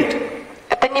healed.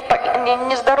 Это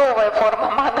не здоровая форма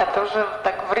мана, это уже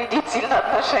так вредит сильно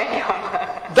отношениям.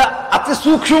 The Ati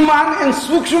Sukshman and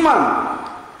Sukshman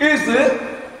is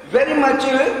very much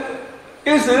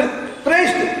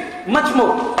praised. Much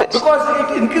more, because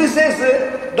it increases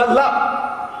the love.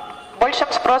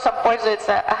 Большим спросом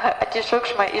пользуются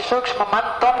ати-шукшма и шукшма-ман,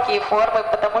 тонкие формы,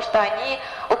 потому что они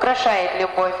украшают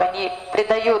любовь, они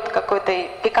придают какую-то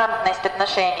пикантность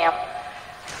отношениям.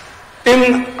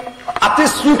 In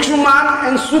ati-sukshman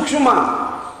and sukshman,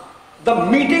 the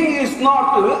meeting is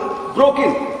not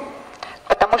broken.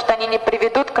 Потому что они не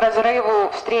приведут к разрыву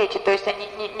встречи, то есть они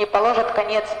не положат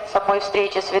конец самой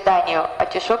встрече, свиданию.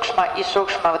 Ати-шукшма и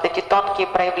шукшма, вот эти тонкие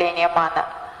проявления мана.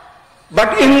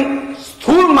 But in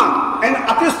sthulman and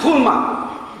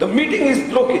ati-sthulman, the meeting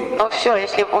is broken. Ну все,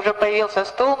 если уже появился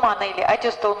стулман или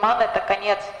ати-стулман, это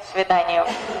конец свидания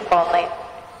полный.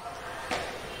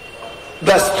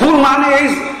 The Sthulman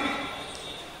is,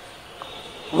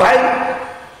 while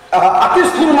Ati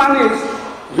Sthulman is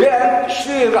where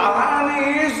Sri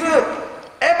Radharani is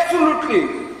absolutely,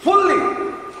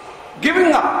 fully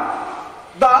giving up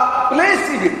the place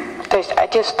even. То есть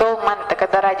Ати Стулман, это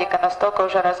когда Радика настолько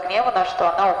уже разгневана, что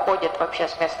она уходит вообще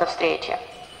с места встречи.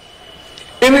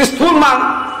 In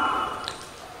Sthulman,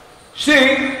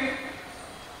 she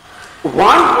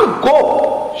wants to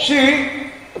go. She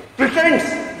pretends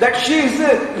that she is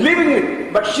leaving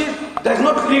it, but she does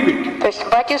not leave it. То есть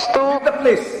в Ати The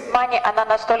place. Стулмане она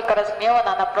настолько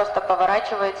разгневана, она просто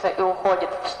поворачивается и уходит.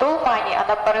 В Стулмане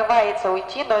она порывается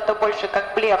уйти, но это больше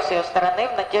как блеф с ее стороны,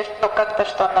 в надежде, ну как-то,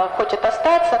 что она хочет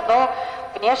остаться, но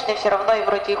внешне все равно и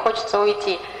вроде и хочется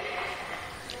уйти.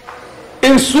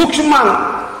 In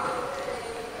Sukshman,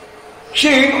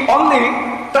 she only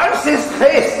turns his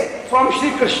face from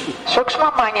Shri Krishna. В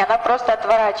Сукшмамане она просто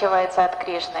отворачивается от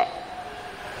Кришны.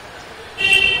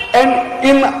 And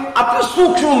in Ati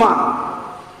Sukshman,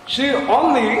 she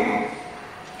only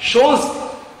shows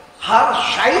her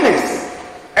shyness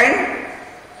and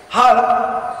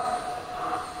her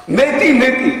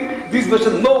neti, this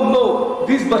bachan, no,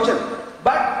 this bachan.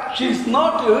 But she is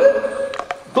not,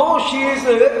 though she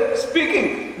is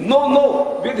speaking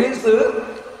no with his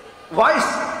voice,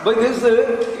 with his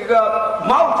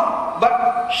mouth,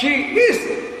 but she is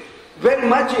very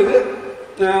much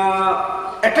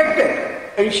attracted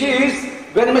and she is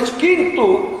very much keen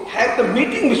to have the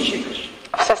meeting with Shri Krishna.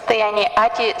 В состоянии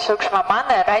Ати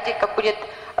Сукшмаманы Радика будет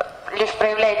лишь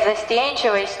проявлять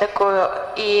застенчивость такую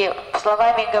и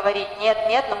словами говорить нет,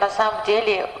 но на самом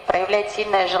деле проявлять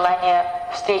сильное желание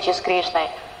встречи с Кришной.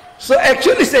 So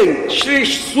actually saying, Shri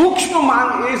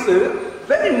Sukshmaman is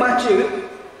very much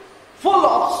full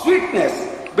of sweetness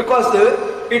because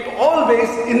it always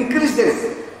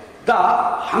increases the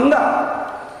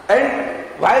hunger, and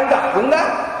while the hunger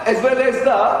as well as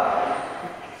the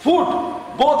food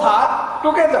both are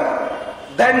together,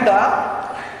 then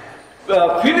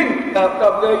the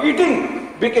eating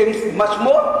becomes much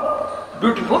more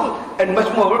beautiful and much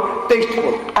more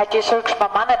tasteful. Ати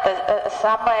Сукшмаман — это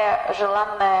самая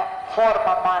желанная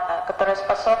форма мана, которая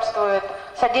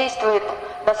содействует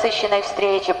насыщенной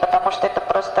встрече, потому что это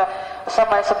просто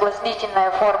самая соблазнительная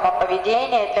форма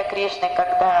поведения для Кришны,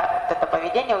 когда это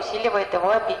поведение усиливает его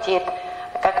аппетит.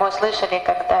 Как мы слышали,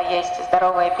 когда есть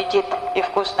здоровый аппетит и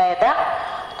вкусная еда,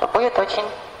 то будет очень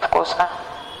вкусно.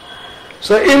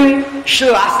 So in Shri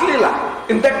Raslila,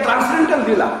 in that transcendental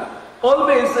lila,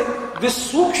 always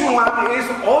this Sukshman is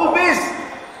always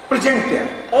present there.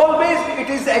 Always it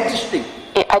is existing.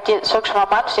 И Ати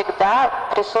Сукшмаман всегда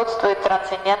присутствует в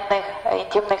трансцендентных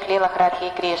интимных лилах Радхи и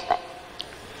Кришны.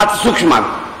 Ati Sukshman.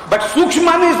 But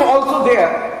Sukshman is also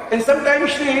there. And sometimes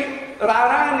Shri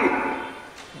Radharani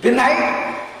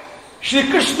denied Shri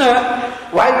Krishna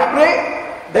while pray,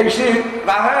 then Shri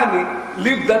Radharani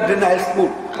leaves the denial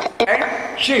mood.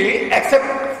 And she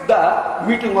accepts the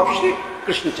meeting of Shri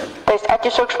Krishna Chandra. То есть Ати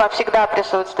Сукшма всегда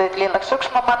присутствует в лилах.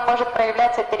 Сукшмаман может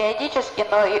проявляться периодически,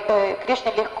 но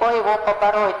Кришне легко его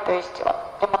побороть. То есть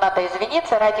ему надо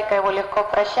извиниться, Радика его легко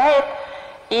прощает,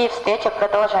 и встреча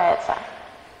продолжается.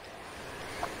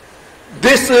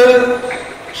 This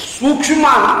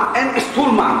Sukshman and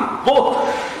Sthulman both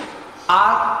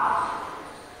are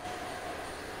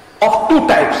of two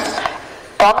types.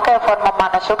 Тонкая форма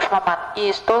мана, сукшмаман,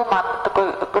 и стулман,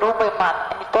 такой грубый ман,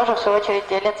 они тоже в свою очередь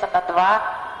делятся на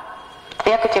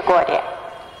две категории.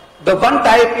 The one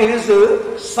type is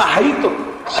Sahitu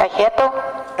Сахету,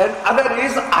 and other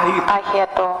is Ahitu.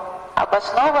 ахету,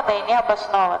 обоснованный и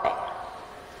необоснованный.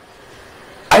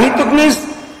 Ahitu means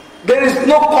there is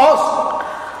no cause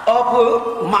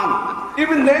of man.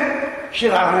 Even then, Shri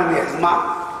Radharani has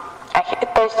man.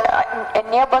 То есть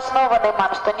необоснованный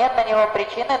ман, что нет на него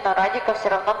причины, но Радика все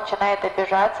равно начинает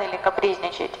обижаться или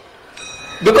капризничать.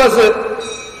 Because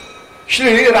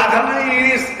Shri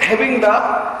Radharani is having the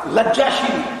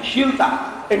Lajjashilta,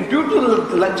 and due to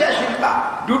the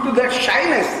Lajjashilta, due to that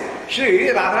shyness, Shri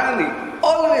Radharani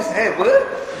always have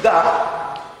the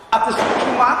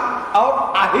Atisukshman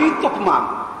or Ahitupman.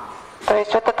 То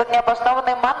есть вот этот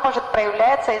необоснованный ман может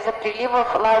проявляться из-за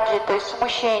приливов ладжи, то есть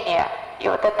смущения. И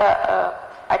вот это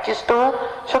атисту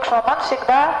сукшмаман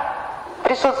всегда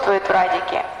присутствует в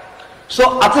Радике.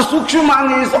 So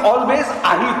Atisukshman is always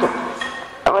Ahitu.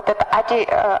 Вот это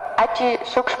ати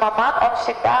сукшмаман, он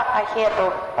всегда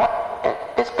ахету, он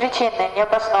беспричинный,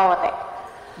 необоснованный.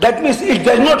 That means it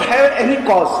does not have any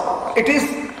cause. It is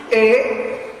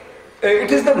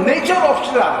the nature of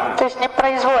Shri Radharani. То есть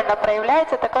непроизвольно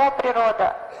проявляется, такова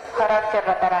природа, характер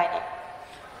Радharani.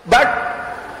 But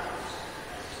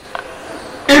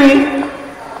in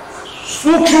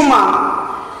Sukshman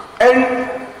and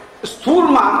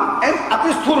Sthulman and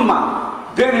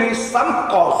Atisthulman, there is some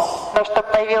cause. Но чтобы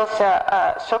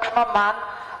появился Сукшмаман,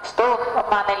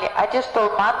 Стулман или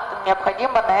Адистулман,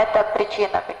 необходимо на это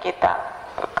причина какие-то.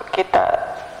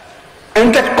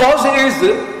 And that cause is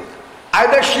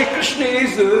either Shri Krishna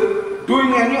is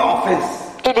doing any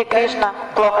offense. Или Кришна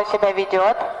плохо себя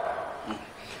ведет.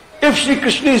 If Shri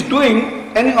Krishna is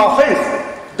doing any offense,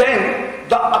 then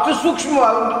the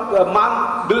Atisukshma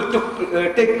man will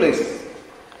take place.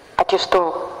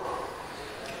 Атистул.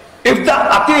 If the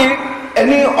Ati,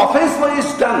 any offense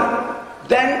is done,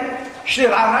 then Shri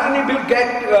Radharani will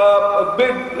get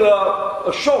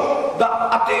show the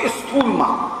Ati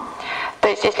Sthulma. То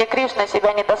есть, если Кришна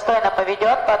себя недостойно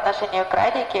поведет по отношению к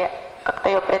Радике, как-то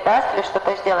ее предаст или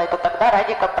что-то сделает, то тогда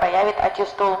Радика проявит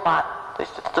Атистулман. То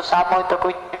есть, эту самую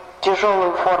такую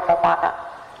тяжелую форму мана.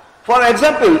 For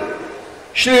example,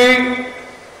 Shri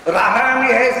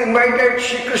Radharani has invited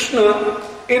Shri Krishna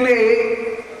in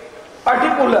a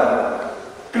particular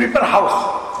creeper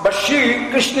house, but Shri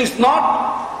Krishna is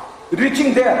not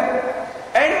reaching there,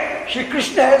 and Shri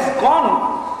Krishna has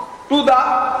gone to the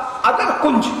other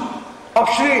kunj of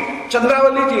Shri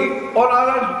Chandravaliji or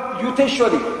other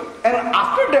Yutheshwari, and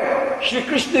after that Shri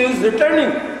Krishna is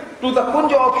returning to the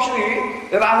kunj of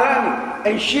Shri Radharani,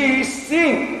 and she is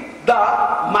seeing the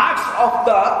marks of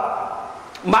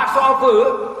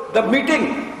the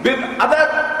meeting with other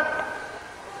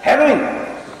heroine.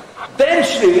 Then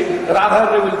Shri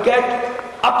Radharani will get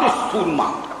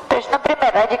Atisthulma. То есть,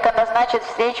 например, Радика назначит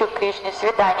встречу Кришне,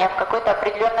 свидание в какой-то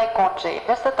определенной конже. И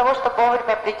вместо того, чтобы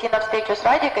вовремя прийти на встречу с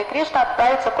Радикой, Кришна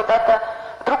отправится куда-то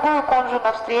в другую конжу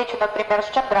на встречу, например, с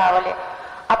Чандравали.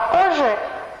 А позже,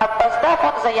 опоздав,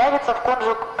 он заявится в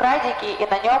конжу к Радике, и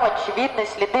на нем очевидны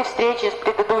следы встречи с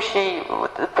предыдущей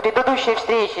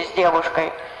встречи с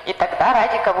девушкой. И тогда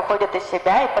Радика выходит из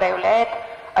себя и проявляет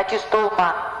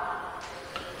Атистулман.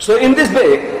 So in this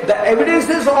way, the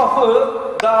evidences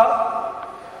of the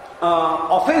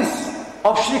offense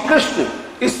of Shri Krishna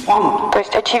is found. То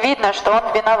есть очевидно, что он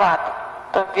виноват.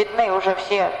 Там видны уже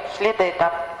все следы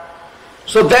там.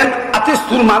 So then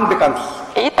Atisthulman becomes.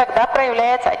 И тогда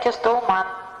проявляется Атистулман.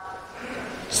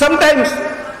 Sometimes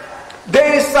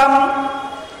there is some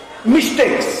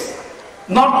mistakes,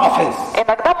 not offense.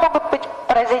 Иногда могут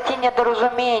произойти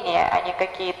недоразумения, а не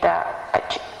какие-то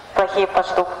плохие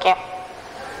поступки.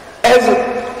 As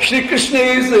Shri Krishna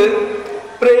is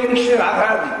praying Shri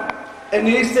Radharani, and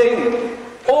he is saying,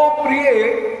 "O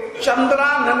Priye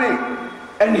Chandranane,"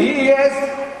 and he has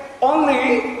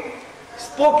only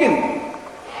spoken.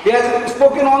 He has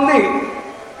spoken only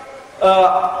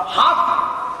half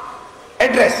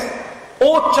address.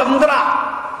 "O Chandra,"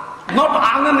 not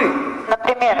Anane.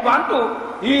 Например,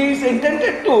 He is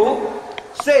intended to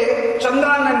say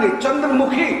Chandranane,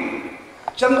 Chandramukhi.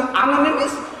 Anane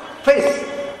means face,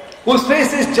 whose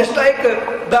face is just like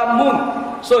the moon.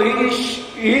 So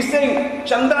he is saying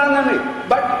Chandranani,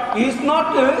 but he is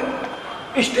not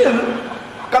still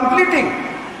completing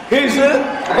his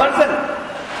version.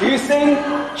 He is saying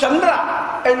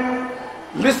Chandra, and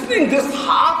listening this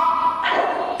half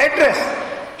address,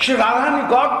 Shri Radharani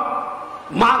got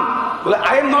Maan. Well,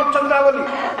 I am not Chandravali.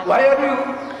 Why are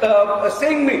you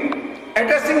saying me,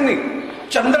 addressing me?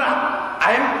 Chandra.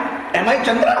 Am I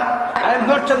Chandra? I am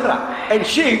not Chandra. And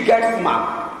she gets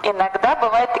Maan. иногда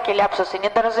бывают такие ляпсусы,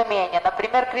 недоразумения.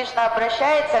 Например, Кришна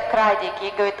обращается к Радике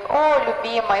и говорит: «О,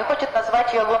 любимая», и хочет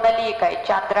назвать ее Луналикой,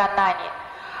 Чандранани.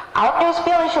 А он не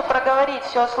успел еще проговорить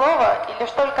все слово, и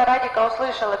лишь только Радика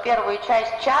услышала первую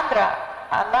часть Чандра,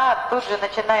 она тут же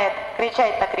начинает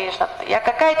кричать на Кришну: «Я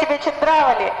какая тебе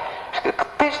Чандравали?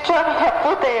 Ты что меня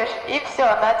путаешь?» И все,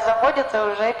 она заводится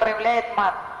уже и проявляет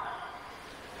Ман.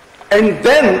 And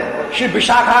then Shri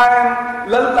Vishakha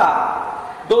and Lalita,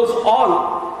 those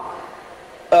all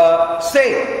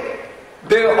say,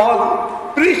 they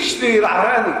all preach the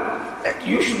Radharani that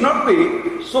you should not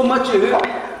be so much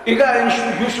eager, and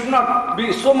you should not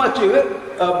be so much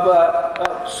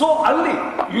so early.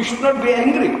 You should not be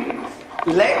angry.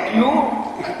 Let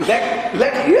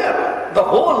hear the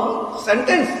whole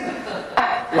sentence.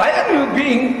 Why are you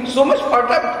being so much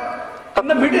perturbed?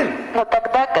 Но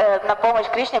тогда на помощь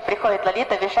Кришне приходит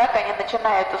Лалита, Вишака, они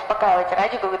начинают успокаивать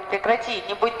Радику, говорят: прекрати,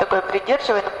 не будь такой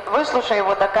придирчивый, выслушай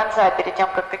его до конца, перед тем,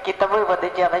 как какие-то выводы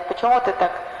делать. Почему ты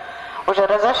так уже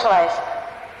разошлась?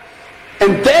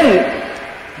 And then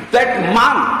that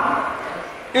man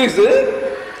is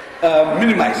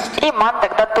minimized. И Ман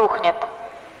тогда тухнет.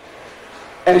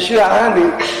 And Shri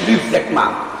Radharani leaves that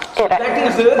man. И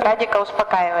Радика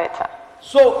успокаивается.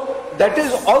 So that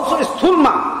is also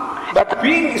Sthulman. But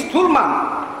being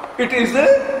Sthulman, it is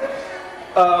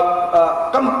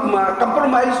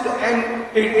compromised and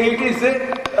it is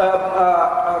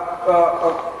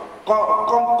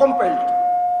compelled.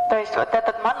 То есть вот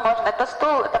этот ман можно, это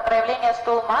стул, это проявление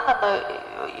стул мана,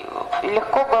 но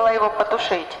легко было его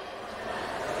потушить.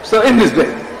 So in this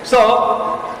way.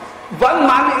 So one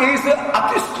man is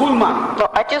atisthul man. Но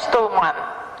атистул ман.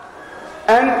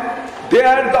 And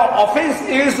there the offense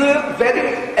is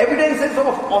very, evidences of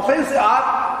offense are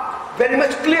very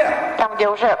much clear. Там, где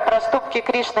уже проступки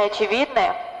Кришны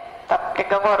очевидны, там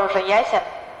приговор уже ясен.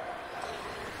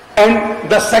 And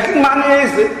the second man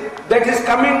is that is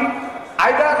coming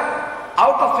either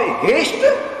out of a haste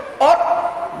or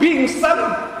being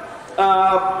some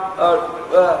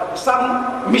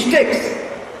mistakes.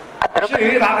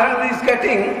 Shri Radharani is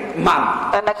getting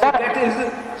man. So that is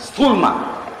sthul man.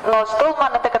 Но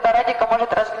стулман — это когда Радика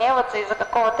может разгневаться из-за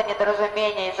какого-то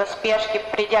недоразумения, из-за спешки,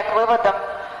 придя к выводам,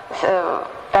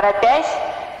 торопясь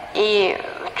и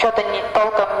что-то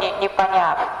толком не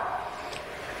поняв.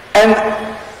 And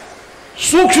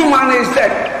Sukshman is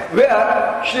that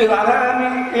where Shri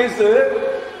Radharani is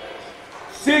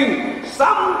seeing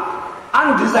some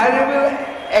undesirable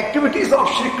activities of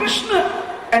Shri Krishna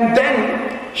and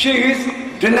then she is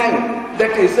denying.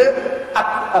 That is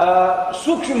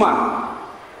Sukshman.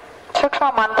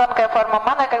 Сукшмаман, тонкая форма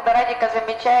мана, когда Радика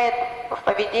замечает в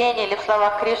поведении или в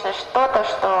словах Кришны что-то,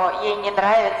 что ей не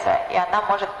нравится, и она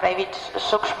может проявить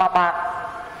сукшмаман.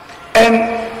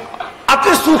 And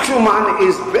Ati Sukshman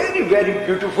is very, very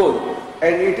beautiful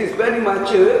and it is very much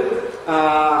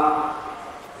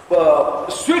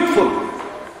sweetful,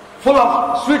 full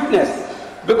of sweetness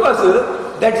because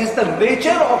that is the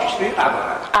nature of Shri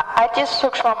Radharani. Атис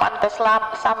сукшмаман — это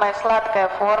самая сладкая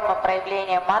форма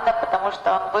проявления мана, потому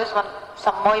что он вызван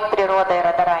самой природой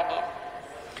Радharani.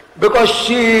 Because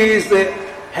she is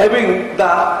having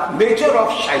the nature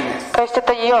of shyness. То есть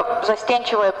это ее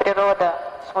застенчивая природа,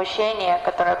 смущение,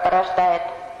 которое порождает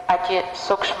ати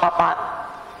сукшмаман.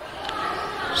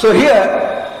 So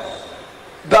here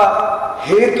the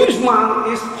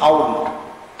Hetusman is found.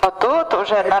 Но тут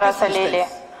уже на Расалиле,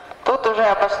 тут уже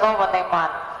обоснованный ман.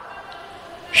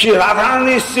 Shri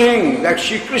Radharani is saying that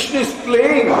Shri Krishna is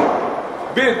playing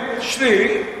with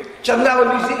Shri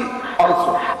Chandravali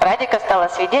also. Радика стала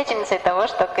свидетельницей того,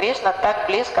 что Кришна так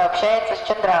близко общается с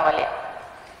Чандравали.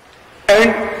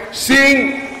 And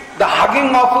seeing the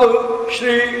hugging of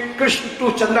Shri Krishna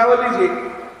to Chandravali,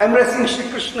 embracing Shri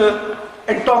Krishna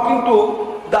and talking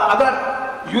to the other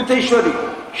Yudheshwari,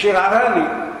 Shri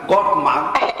Radharani got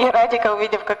man. И Радика,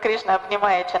 увидев, как Кришна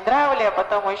обнимает Чандравали, а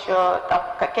потом еще там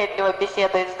кокетливо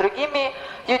беседует с другими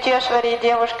Ютешвари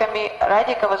девушками,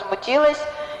 Радика возмутилась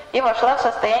и вошла в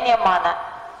состояние мана.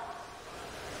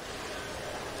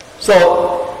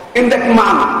 So in that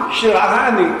man, Shri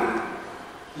Radharani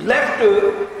left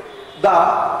the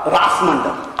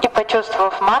Rasmandal. И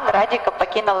почувствовав ман, Радика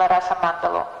покинула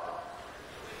Раса-мандалу.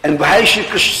 And why Shri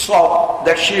Krishna saw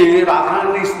that Shri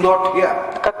Radharani is not here?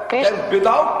 Then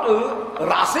without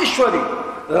Raseshwari,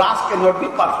 Ras cannot be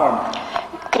performed.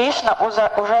 Кришна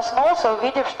ужаснулся,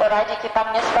 увидев, что Радики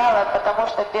там не стало, потому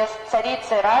что без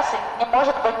царицы расы не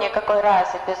может быть никакой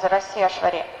расы, без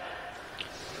Расешвари.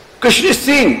 Krishna is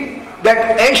seeing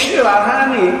that as Shri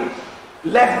Radharani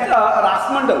left the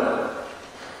Rasmandal,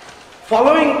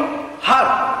 following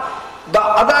her, the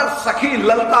other Sakhi,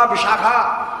 Lalita,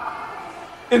 Vishakha,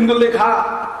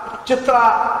 Indulekha,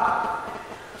 Chitra,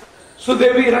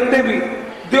 Sudevi, Randevi,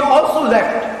 they also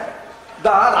left the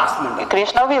Rasmandal.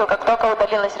 Кришна увидел, как только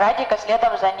удалилась Радика,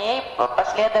 следом за ней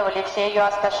последовали все ее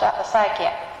Астасаки.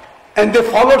 And they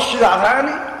followed Shri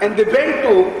Radharani and they went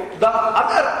to the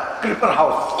other Kripa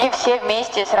house. И все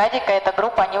вместе с Радикой, эта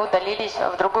группа, они удалились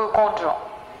в другую кунджу.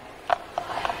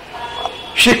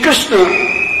 Shri Krishna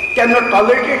cannot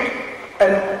tolerate it,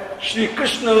 and Shri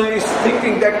Krishna is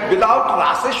thinking that without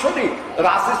Raseshwari,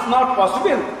 Ras is not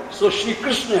possible. So Shri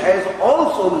Krishna has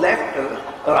also left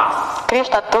Ras.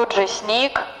 Кришна тут же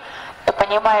сник,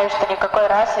 понимая, что никакой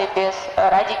расы без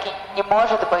Радики не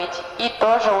может быть, и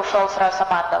тоже ушел с раса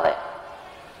Мандалы.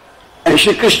 And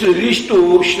Shri Krishna reached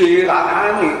to Shri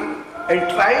Radharani and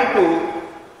tried to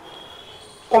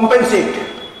compensate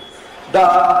the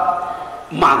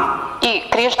man. И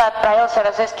Кришна отправился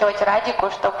разыскивать Радику,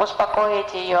 чтобы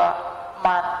успокоить ее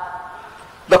ман.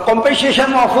 The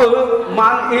compensation of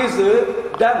man is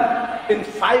done in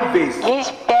 5 ways.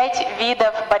 Есть 5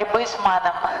 видов борьбы с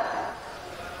маном.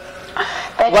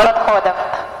 5 подходов.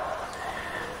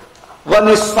 One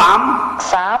is Sam,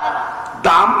 Сам,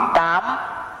 Dam, Дам,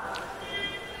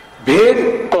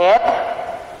 Bhed, Бед,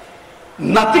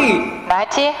 Nati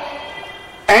Нати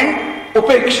and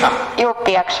Upeksha. и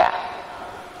Упекша.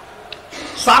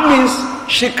 Sam means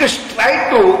Shri Krishna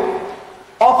tried to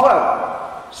offer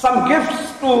some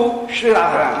gifts to Sri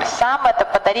Radharani. Сам это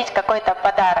подарить какой-то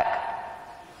подарок.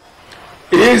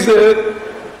 He is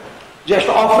just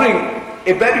offering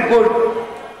a very good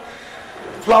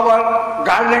flower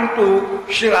garland to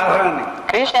Sri Radharani.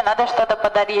 Кришне надо что-то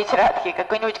подарить Радхе,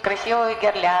 какую-нибудь красивую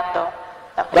гирлянду,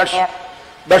 например.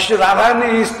 But Sri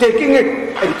Radharani is taking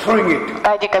it and throwing it.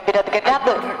 Радика берет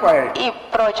гирлянду и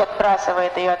прочь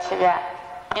отбрасывает ее от себя.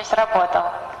 Не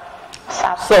сработал.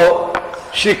 Сам. So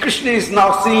Shri Krishna is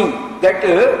now seeing that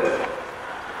the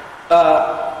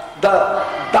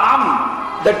dam,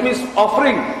 that means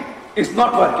offering, is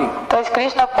not working. То есть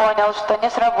Кришна понял, что не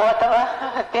сработало.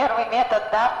 Первый метод,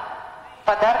 да,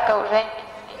 подарка уже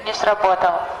не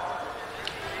сработал.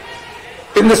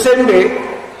 In the same way,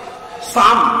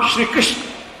 Sam, Shri Krishna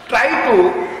tried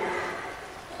to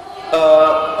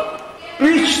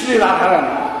preach Sri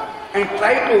Radharani and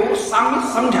try to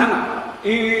samjhana.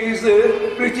 He is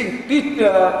preaching, he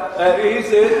is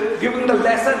giving the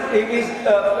lesson, he is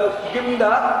giving the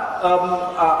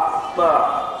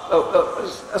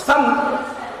some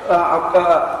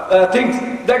things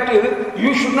that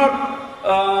you should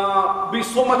not be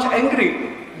so much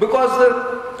angry, because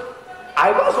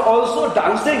I was also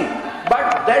dancing,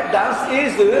 but that dance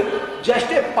is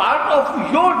just a part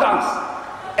of your dance,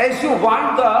 as you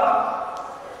want the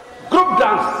group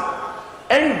dance.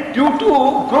 And due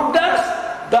to group dance,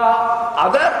 the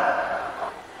other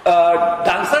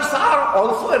dancers are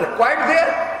also required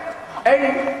there.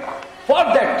 And for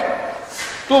that,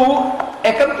 to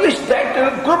accomplish that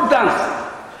group dance,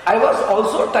 I was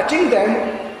also touching them,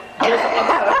 those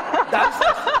other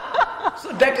dancers.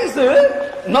 So that is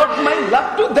not my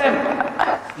love to them.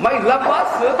 My love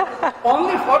was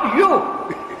only for you,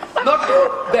 not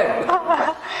to them.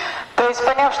 То есть,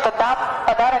 поняв, что там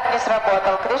подарок не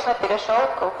сработал, Кришна перешел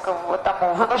к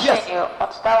тому внушению.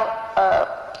 Он стал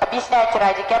объяснять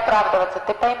Радике, оправдываться.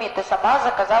 Ты пойми, ты сама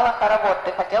заказала хоровод,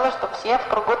 ты хотела, чтобы все в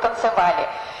кругу танцевали.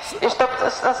 И чтобы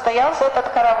состоялся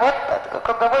этот хоровод,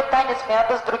 круговой танец, мне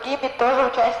надо с другими тоже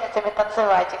участницами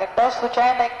танцевать. И когда я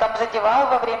случайно их там задевал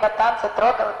во время танца,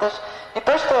 трогал, это же не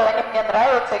то, что они мне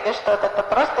нравятся или что-то, это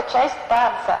просто часть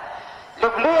танца.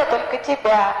 Люблю я только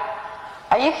тебя.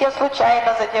 А их я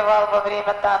случайно задевал во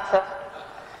время танцев.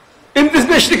 In this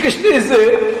way, Shri Krishna is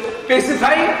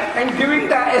specifying and giving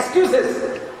the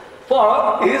excuses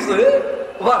for his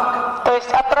work. То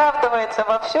есть оправдывается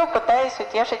во всем, пытаясь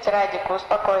утешить Радику,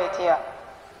 успокоить ее.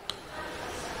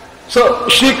 So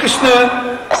Shri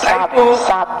Krishna tried to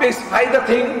specify the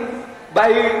thing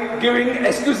by giving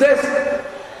excuses,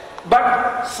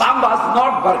 but Sam was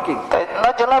not working.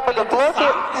 Но дела были плохи,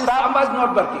 Sam was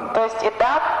not working. То есть и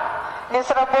Дам не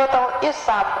сработал, и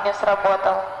Сам не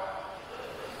сработал.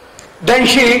 Then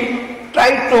she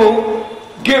tried to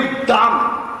give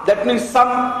Dam, that means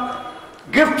some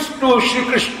gifts to Sri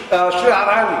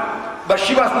Radharani, but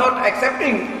she was not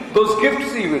accepting those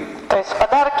gifts even. То есть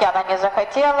подарки она не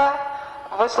захотела,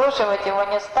 выслушивать его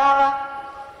не стала.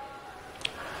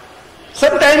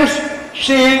 Sometimes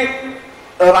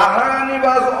Radharani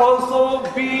was also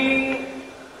being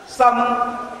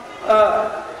some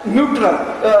neutral,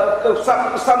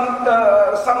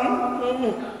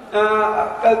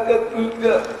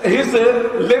 his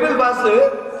level was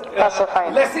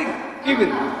lessing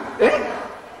even.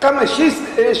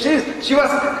 She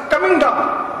was coming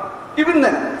down. Even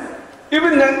then,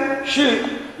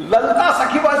 Lalita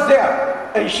Sakhi was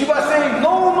there, and she was saying,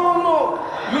 no,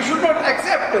 you should not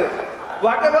accept.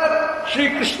 Whatever Shri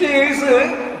Krishna is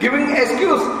giving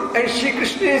excuse, and Shri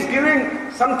Krishna is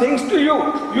giving some things to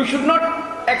you, you should not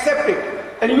accept it,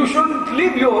 and you shouldn't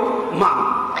leave your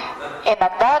Maan.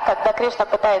 Иногда, когда Кришна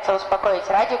пытается успокоить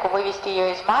Радику, вывести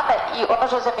ее из Мана, и он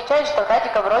уже замечает, что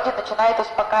Радика вроде начинает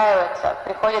успокаиваться,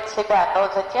 приходит в себя, но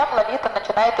затем Лалита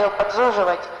начинает ее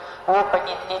подзуживать в ухо,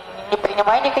 не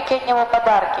принимай никакие от него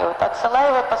подарки, вот отсылай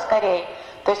его поскорей.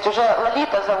 То есть уже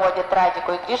Лалита заводит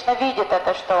Радику, и Кришна видит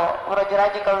это, что вроде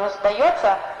Радика уже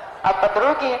сдается, а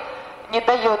подруги не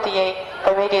дают ей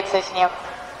помириться с ним.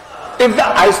 If the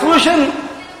isolation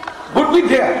would be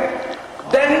there,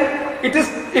 then it was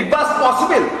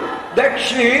possible that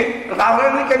Shri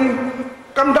Radharani can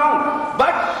come down.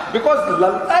 But because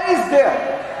Lalita is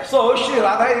there, so Shri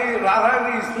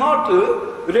Radharani is not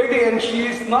ready, and she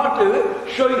is not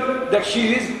showing that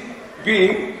she is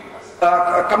being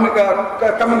coming down.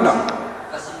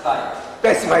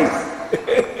 Pacified.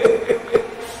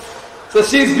 So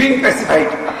she is being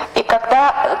pacified. И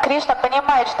когда Кришна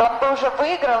понимает, что он бы уже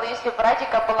выиграл, если бы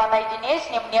Радика была наедине с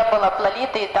ним, не было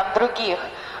Лалиты и там других,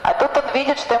 а тут он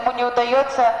видит, что ему не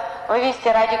удается вывести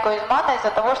Радику из Мана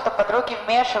из-за того, что подруги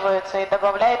вмешиваются и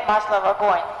добавляют масло в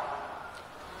огонь.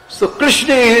 So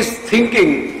Krishna is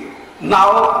thinking,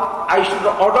 now I should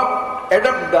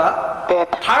adopt the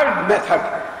third method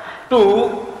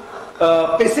to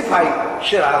pacify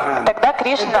Shri Radharani. Тогда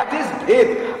Кришна, And that is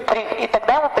bhed. и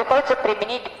тогда ему приходится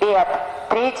применить бед,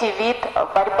 третий вид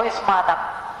борьбы с маном.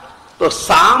 So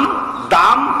Sam,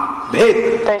 Dam,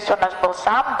 Bhed. То есть у нас был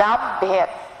сам, дам, бед.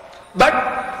 But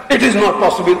it is not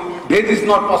possible. Bhed is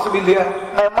not possible here.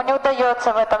 Но ему не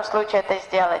удается в этом случае это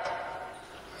сделать.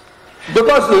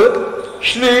 Because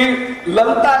Shri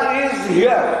Lalita is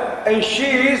here and she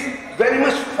is very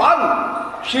much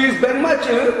fun. She is very much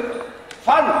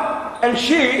fun and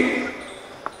she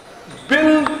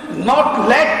will not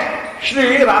let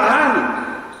Shri Radharani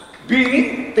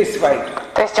be pacified.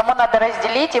 То есть ему надо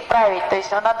разделить и править, то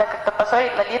есть ему надо как-то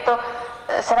поссорить Лалиту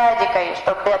с Радикой,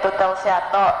 чтобы бед удался.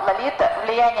 Но Лалита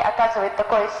оказывает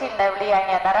такое сильное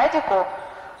влияние на Радику,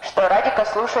 что Радика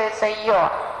слушается ее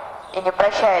и не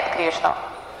прощает Кришну.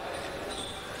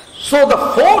 So the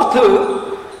fourth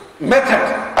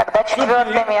method Тогда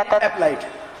четвертый метод. applied.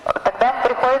 Тогда им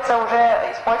приходится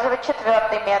уже использовать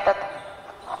четвертый метод.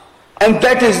 And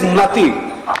that is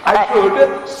nothing. I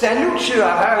should salute Shri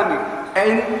Radharani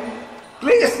and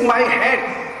place my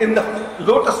head in the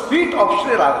lotus feet of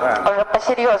Shri Radharani. Уже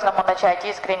по-серьезному начать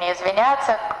искренне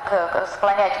извиняться,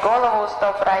 склонять голову у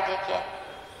стоп Радики.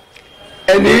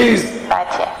 And he is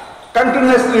Нати.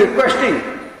 continuously requesting,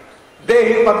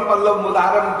 Dehi Patpallav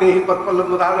Mudaram, Dehi Patpallav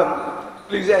Mudaram,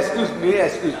 please excuse me.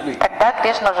 Тогда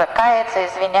Кришна уже кается,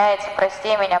 извиняется,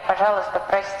 прости меня, пожалуйста,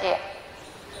 прости.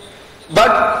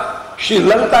 But Shri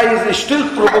Lalita is still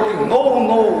provoking, no.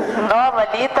 Но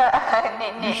Лалита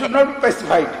You should not be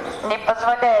pacified. не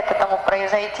позволяет этому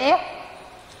произойти.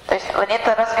 То есть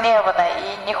Лалита разгневана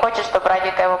и не хочет, чтобы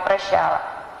Радика его прощала.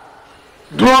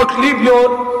 Do not leave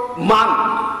your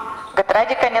man. Говорит,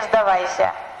 Радика, не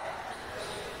сдавайся.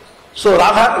 So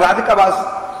Radhika was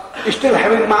still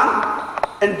having man,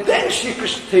 and then she could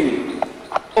think,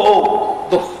 oh,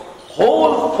 the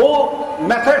whole four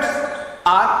methods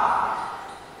are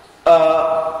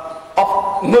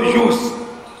of no use.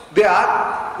 They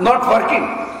are not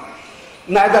working.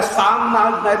 Neither Sam,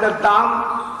 neither Dam,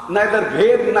 neither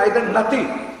Bhed, neither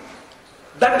nothing.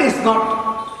 That is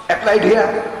not applied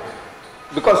here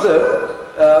because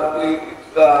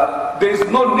there is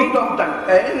no need of that,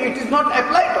 and it is not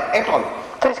applied at all.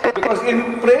 Because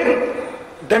in prayer,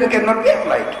 then cannot be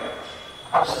applied.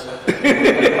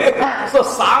 So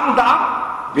Sam, Dam,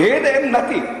 Bhed and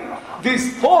nothing.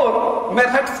 These four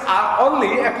methods are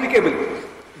only applicable.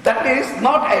 That is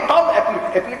not at all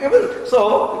applicable.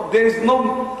 So there is no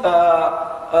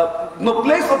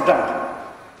place of that.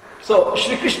 So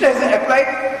Shri Krishna has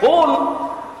applied whole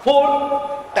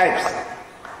four types.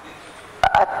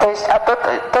 То есть, тут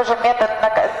тоже метод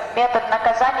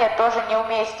наказания тоже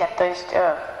неуместен. То есть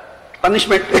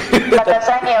Punishment.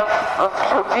 наказание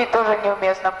в любви тоже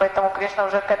неуместно, поэтому Кришна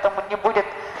уже к этому не будет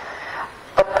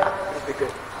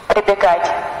прибегать.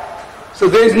 So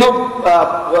there is no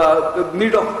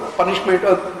need of punishment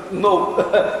or no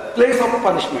place of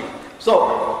punishment.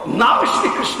 So now Shri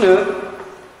Krishna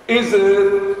is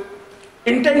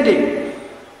intending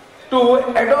to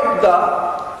adopt the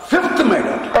fifth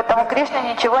method. Поэтому Кришне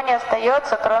ничего не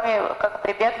остается, кроме как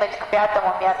прибегнуть к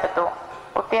пятому методу,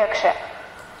 упекши.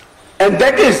 And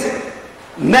that is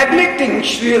neglecting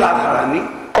Shri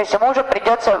Radharani. То есть ему уже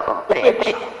придется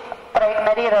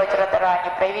проигнорировать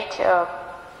Радharani, проявить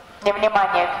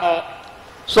невнимание к ней.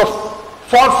 So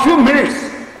for few minutes,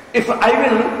 if I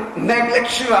will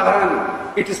neglect Shri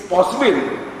Radharani, it is possible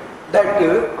that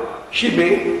she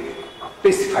may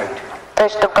pacify. То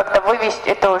есть, чтобы как-то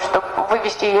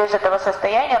вывести ее из этого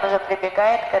состояния, он уже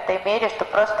прибегает к этой мере,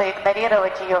 чтобы просто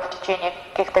игнорировать ее в течение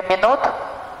каких-то минут.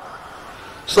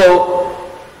 So,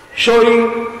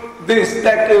 showing this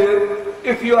that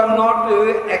if you are not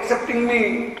accepting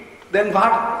me, then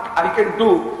what I can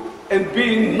do? And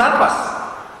being nervous,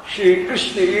 Shri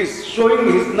Krishna is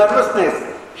showing his nervousness.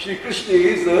 Shri Krishna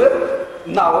is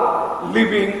now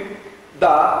leaving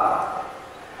the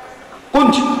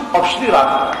Kunj of Shri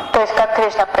Radha. То есть, как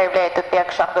Кришна проявляет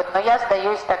упекшу, он говорит, ну я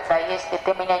сдаюсь тогда, если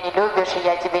ты меня не любишь, и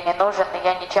я тебе не нужен, и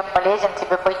я ничем полезен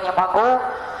тебе быть не могу,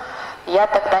 я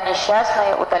тогда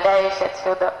несчастный, удаляюсь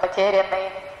отсюда,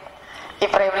 потерянный, и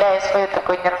проявляя свою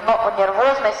такую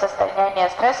нервозность, состояние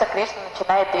стресса, Кришна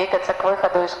начинает двигаться к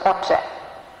выходу из кунджи.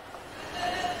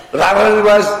 Radharani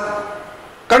was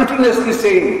continuously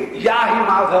saying, Yahi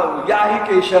Madhav, Yahi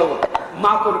Keshav,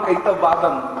 Makur Kaita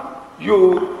Badam,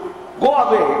 you go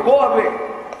away,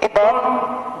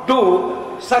 don't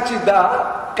do such the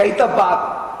Kaita Bad.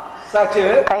 such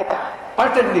a какая-то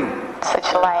pretending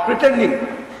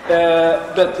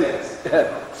that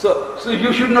so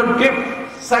you should not give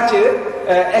such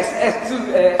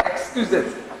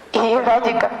excuses. И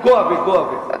Радика Go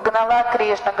away. гнала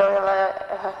Кришна, говорила: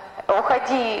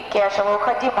 уходи, Кешава,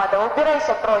 уходи, Мада,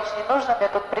 убирайся прочь, не нужно мне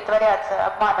тут притворяться,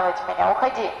 обманывать меня,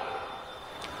 уходи.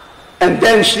 And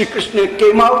then Sri Krishna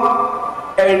came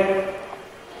out and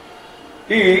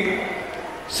he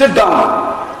sat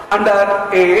down under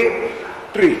a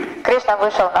tree. Кришна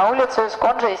вышел на улицу из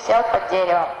Кунджи и сел под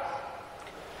деревом.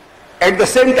 At the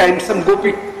same time, some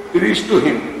gopi reached to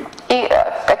him. И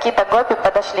какие-то гопи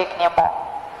подошли к нему.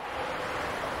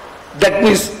 That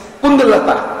means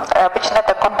Kundalata. Обычно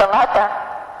это Кундалата.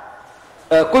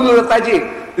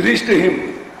 Kundalataji reached to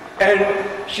him and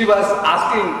she was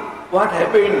asking, what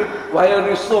happened? Why are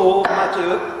you so much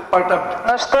perturbed?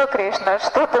 Ну что, Кришна,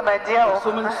 что ты наделал?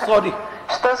 So many sorry.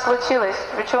 Что случилось?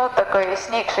 Почему ты такой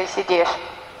сникший сидишь?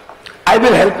 I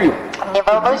will help you. Не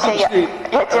волнуйся, я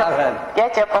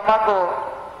тебе помогу.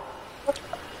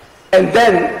 And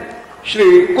then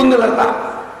Shri Kundalata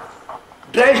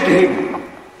dressed him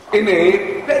in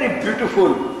a very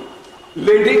beautiful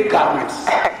lady garments.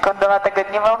 Кундалата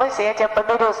говорит: не волнуйся, я тебе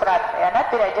подарю с Радхой. И она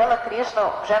переодела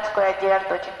Кришну в женскую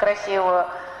одежду, очень красивую.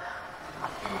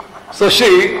 So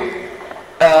Shri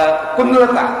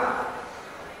Kundalata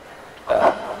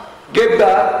gave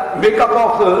the makeup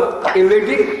of a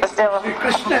lady, Сделала Shri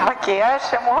Krishna, макияж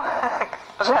ему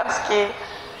женский,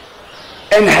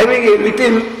 and having a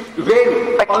little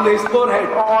veil on his forehead.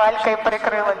 вуалькой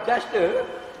прикрыла. Just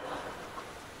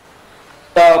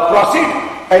proceed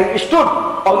and stood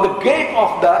on the gate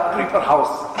of the creeper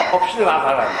house of Sri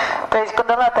Radharani. То есть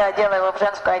Кундалата одела его в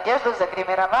женскую одежду,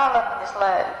 загримировала, нанесла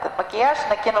этот макияж,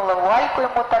 накинула вуальку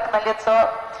ему так на лицо,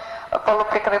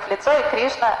 полуприкрыв лицо, и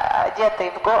Кришна,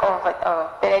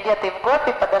 переодетый в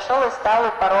гопи, подошел и стал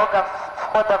у порога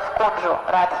входа в Кунджу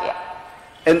Радхи.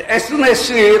 And as soon as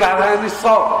Sri Radharani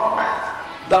saw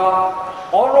the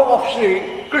aura of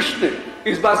Sri Krishna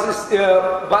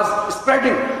was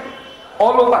spreading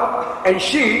all over, and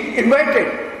she invited,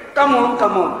 come on,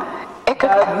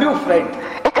 a new friend.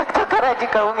 И как только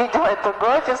Радика увидела эту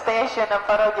гопи, стоящую на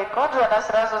пороге Кунджи, она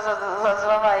сразу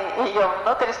зазвала ее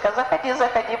внутрь и сказала: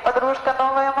 заходи, подружка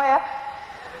новая моя.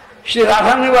 Sri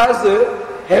Radharani was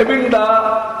having the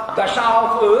dasha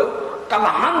of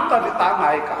Kalahantarita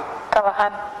Naika.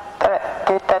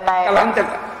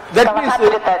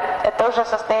 Калахантрита. Это уже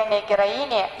состояние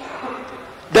героини.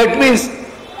 That means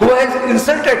who has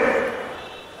insulted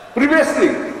previously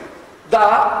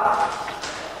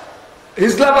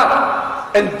his lover,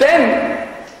 and then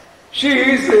she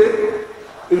is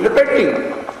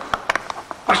repenting,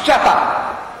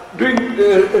 paschata, doing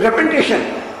repetition,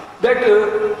 that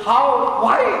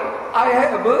why I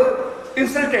have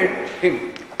insulted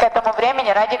him. К этому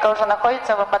времени Радика уже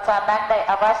находится в эмоциональной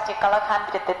авасте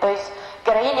Калахантриты, то есть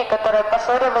героиня, которая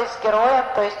поссорилась с героем,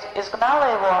 то есть изгнала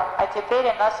его, а теперь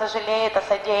она сожалеет о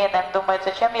содеянном, думает,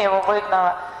 зачем я его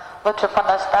выгнала, лучше бы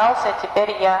он остался,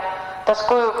 теперь я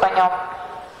тоскую по нем.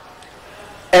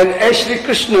 And as Shri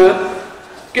Krishna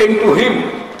came to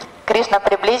him, Кришна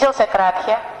приблизился к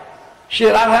Радхе.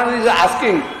 Shri Radharani is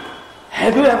asking,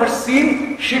 have you ever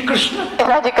seen Shri Krishna? И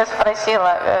Радика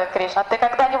спросила Кришна: ты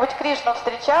когда-нибудь Кришну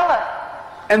встречала?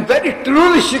 And very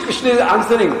truly Shri Krishna is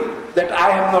answering that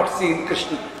I have not seen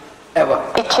Krishna ever.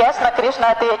 И честно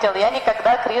Кришна ответил: я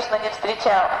никогда Кришну не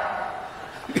встречал.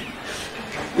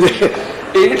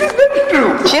 It is very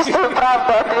true. Чистую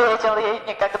правду ответил ей: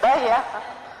 никогда я.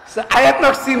 So I have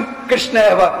not seen Krishna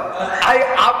ever. I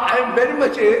am very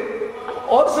much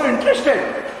also interested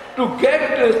to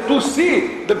get to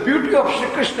see the beauty of Shri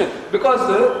Krishna, because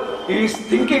he is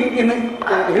thinking in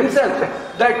himself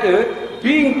that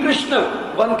being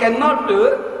Krishna, one cannot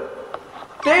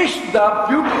taste the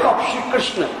beauty of Shri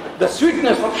Krishna, the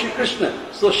sweetness of Shri Krishna.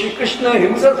 So Shri Krishna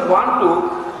himself want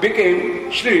to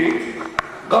become Shri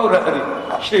Gaurahari,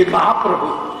 Shri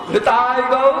Mahaprabhu. Nitai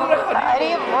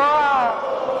Gaurahari.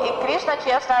 И Кришна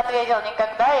честно ответил: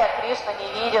 никогда я Кришну не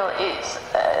видел,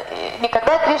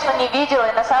 никогда Кришну не видел,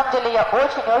 и на самом деле я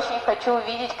очень-очень хочу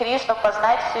увидеть Кришну,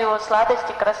 познать всю его сладость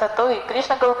и красоту. И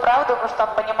Кришна говорил правду, потому что он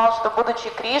понимал, что будучи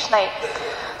Кришной,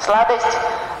 сладость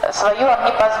свою он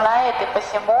не познает, и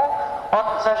посему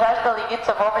он зажаждал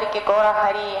явиться в облике Гора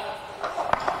Хари.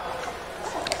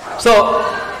 So,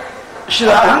 Shri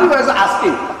Radharani was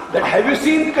asking that have you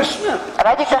seen Krishna?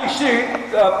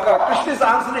 Krishna is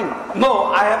answering,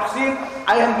 no, I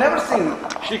have never seen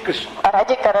Shri Krishna.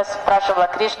 Радика расспрашивала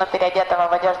Кришну, переодетого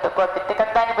в одежду гопи: ты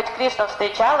когда-нибудь Кришну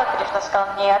встречала? Кришна сказал: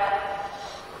 нет.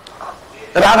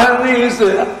 Radharani is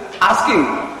asking,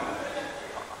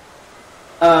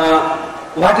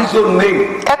 what is your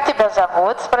name? Как тебя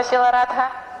зовут? Спросила Радха.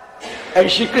 And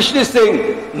Shri Krishna is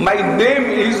saying, my name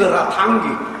is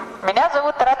Rathangi. Меня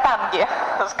зовут Ратанги,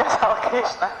 сказал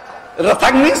Кришна.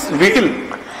 Rathangi is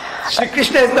wheel. Shri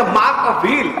Krishna is the mark of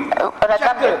wheel.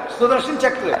 Chakra, Sudarshan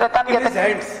Chakra Ратанги in his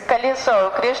hands. это колесо.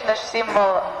 У Кришны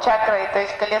символ чакры, то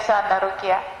есть колеса на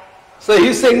руке. So he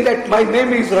is saying that my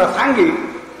name is Rathangi.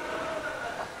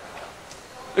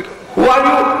 Who are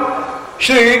you?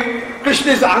 Shri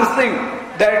Krishna is answering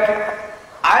that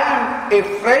I am a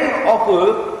friend of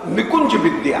Nikunja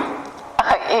Vidya.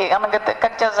 И она говорит,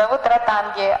 как тебя зовут?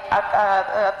 Ратанги.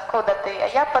 Откуда ты?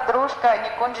 Я подружка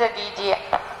Никунджа Види.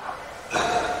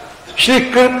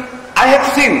 I have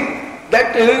seen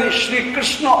that Shri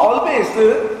Krishna always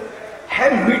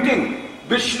have meeting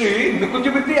with Shri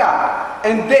Nikunja Vidya,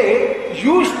 and they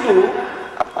used to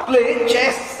play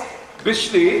chess with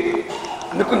Shri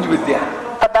Nikunja Vidya.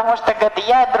 Потому что, говорит,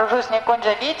 я дружу с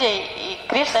Никунджа Види, и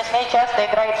Кришна с ней часто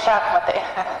играет в шахматы.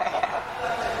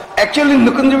 Actually,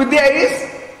 Nikunja Vidya is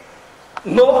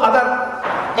no other.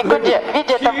 Никунджа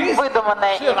Види это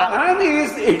выдуманное имя. Radharani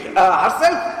is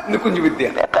herself Nikunja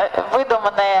Vidya. Это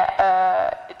выдуманный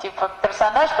типа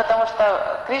персонаж, потому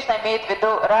что Кришна имеет в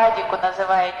виду Радику,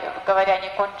 называя, говоря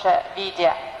Никунджа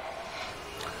Види.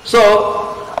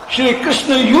 So, Shri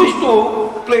Krishna used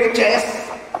to play chess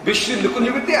with Shri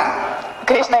Nikunja Vidya.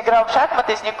 Кришна играл в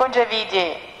шахматы с Никунджа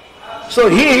Види. So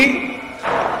he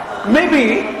may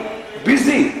be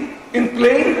busy in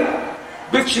playing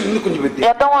with Shri Nikunja Vidya.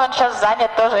 Я думаю, он сейчас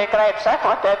занят, тоже играет в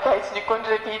шахматы опять с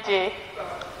Никунджа Види.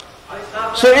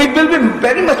 So it will be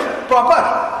very much proper.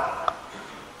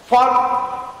 For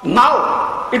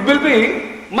now, it will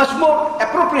be much more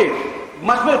appropriate,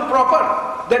 much more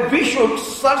proper that we should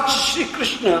search Shri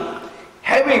Krishna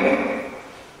having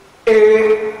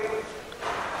a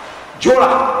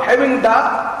Joda, having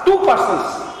the two persons,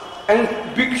 and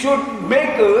we should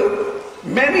make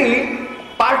many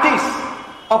parties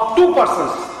of two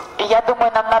persons. Я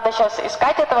думаю, нам надо сейчас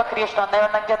искать этого Кришну. Он,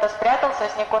 наверное, где-то спрятался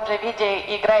с Никунджа Види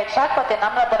и играет в шахматы.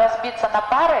 Нам надо разбиться на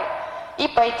пары и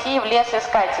пойти в лес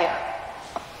искать их.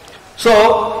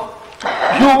 So,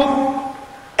 you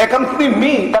accompany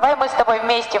me. Давай мы с тобой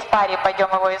вместе в паре пойдем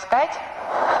его искать.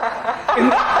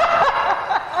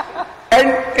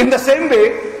 And in the same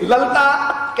way,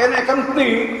 Lalita can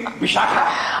accompany Vishakha.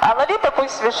 А Лалита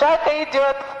пусть с Вишакой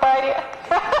идет в паре.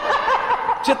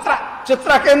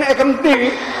 Chitra can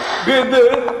accompany with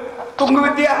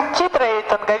Tungavidya. Читра и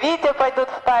Тунгавидя пойдут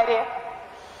в паре.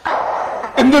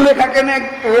 Indulekha can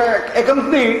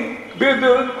accompany with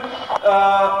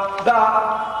the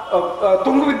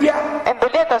Tungavidya.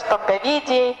 Индулека с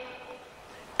Тунгавидией.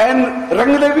 And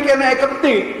Rangadevi can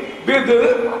accompany with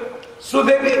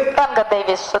Sudevi.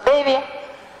 Рангаdevi с Судеви.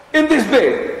 In this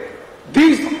way,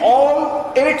 these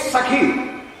all 8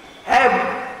 Sakhi have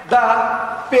the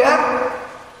pair.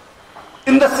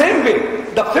 In the same way,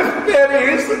 the 5th pair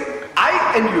is I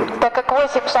and you. Так как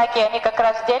 8 саки, они как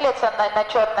раз делятся на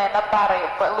четные, на пары.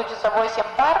 Получится 8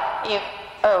 пар их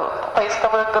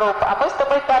поисковых групп. А мы с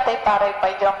тобой 5-й парой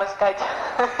пойдем искать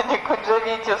Никунджа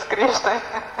Види с Кришной.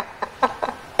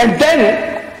 And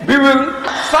then we will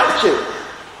search it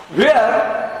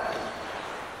where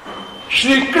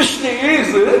Shri Krishna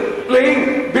is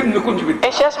playing with Nikunja Vidya.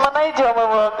 И сейчас мы найдем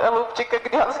его, голубчика,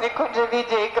 где он с Никунджа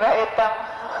Види играет там.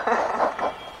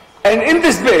 And in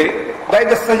this way, by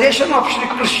the suggestion of Shri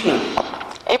Krishna,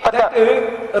 that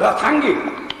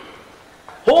Rathangi,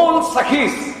 whole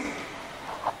Sakhis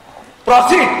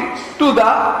proceed to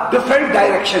the different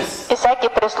directions. И саки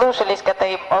прислушались к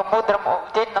этой мудрому,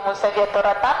 дельному совету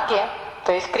Ратанги,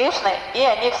 то есть Кришны, и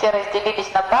они все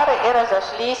разделились на пары и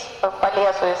разошлись по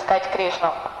лесу искать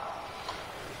Кришну.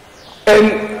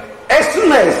 And as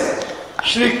soon as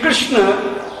Shri Krishna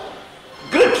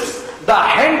grips the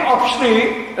hand of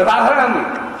Shri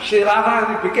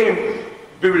Radharani became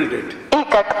bewildered. И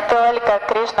как только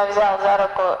Кришна взял за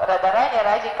руку Радharani,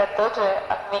 Радика тут же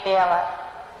обмелела.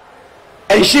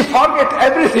 And she forgot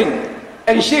everything,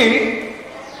 and she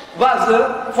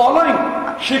was following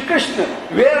Shri Krishna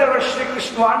wherever Shri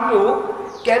Krishna wanted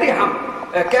to carry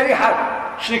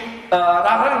her. Shri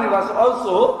Radharani was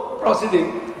also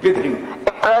proceeding with him.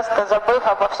 И просто забыв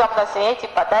обо всем на свете,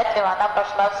 податливо она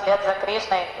пошла вслед за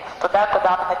Кришной туда,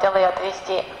 куда он хотел ее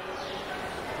отвезти.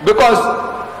 Because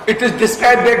it is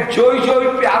described that joy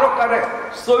joy pyaro kare,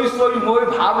 soi soi moi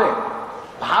bhave,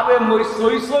 bhave moi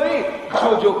soi soi,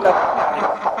 jo jo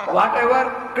kare.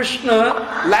 Whatever Krishna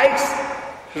likes,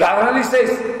 Radharani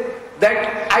says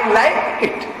that I like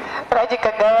it.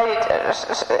 Радика говорит,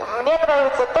 мне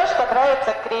нравится то, что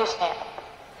нравится Кришне.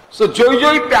 So joy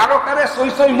joy pyaro kare, soi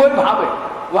soi moi bhave.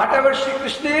 whatever Shri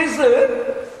Krishna is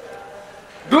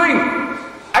doing,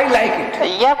 I like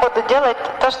it. Я буду делать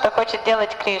то, что хочет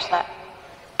делать Кришна.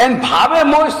 And bhave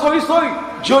moy soi soi,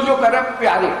 jo jo kare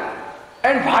pyare.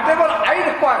 And whatever I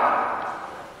require,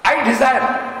 I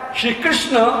desire, Shri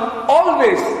Krishna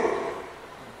always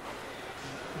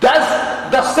does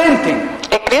the same thing.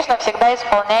 И Кришна всегда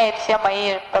исполняет все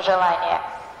мои пожелания.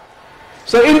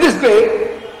 So in this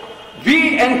way,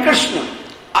 we and Krishna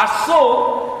are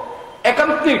so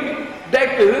accompanied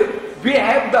that we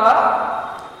have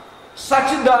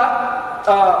such the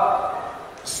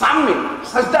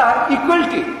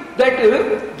equality that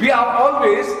we are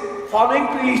always following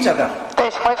to each other. То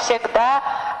есть мы всегда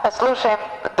слушаем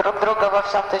друг друга во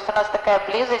всем. То есть у нас такая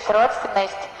близость,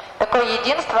 родственность, такое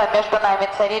единство между нами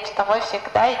царит, что мы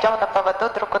всегда идем на поводу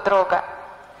друг у друга.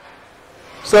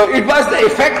 So it was the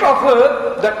effect of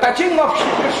the touching of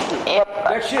Shri Krishna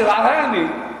that Shri Radharani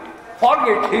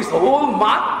forget his whole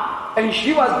Maan, and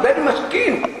she was very much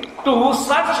keen to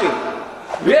search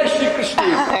where Shri Krishna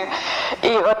is.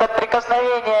 И вот от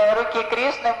прикосновения руки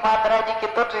Кришны Ман Радхики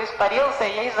тут же испарился,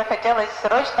 и ей захотелось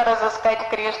срочно разыскать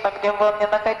Кришну, где бы он ни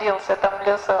находился, там в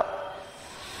лесу.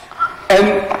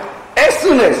 And as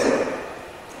soon as,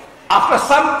 after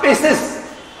some paces,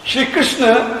 Shri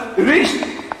Krishna reached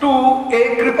to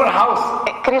a cripple house,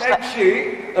 and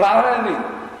Shri Radharani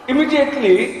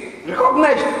immediately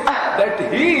recognized that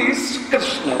he is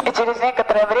Krishna. И через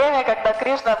некоторое время, когда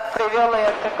Кришна привел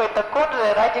ее к какой-то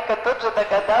кунже, Радхика тут же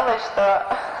догадалась, что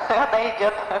она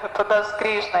идет туда с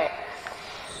Кришной.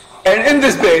 And in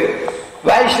this way,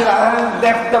 while Shri Radharani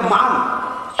left the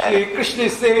Maan, Shri Krishna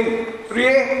is saying,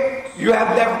 Priya, you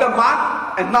have left the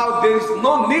Maan, and now there is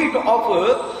no need of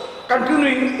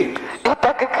continuing it. И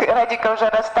так как Радхика уже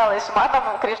рассталась с Маном,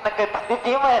 Кришна говорит,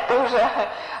 любимая, ты уже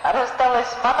рассталась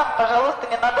с Маном, пожалуйста,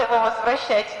 не надо его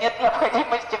возвращать, нет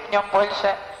необходимости в нем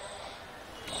больше.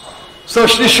 So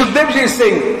Shri Shukdev is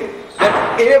saying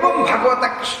that evam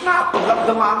bhagavata Krishna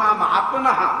labdhamana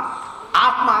mahatmanaha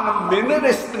atmanam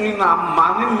menarestrinam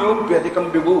maninyo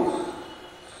vyadikam vibhu.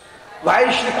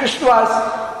 While Shri Krishna was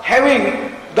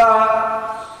having the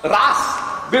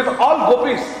ras with all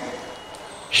gopis,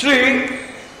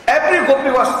 every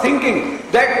gopi was thinking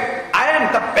that I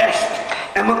am the best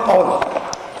among all.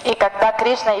 И когда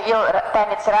Кришна явил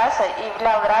танец раса и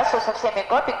являл расу со всеми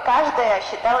гопи, каждая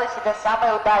считала себя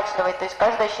самой удачливой, то есть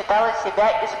каждая считала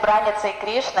себя избранницей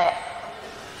Кришны.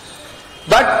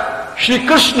 But Shri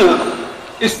Krishna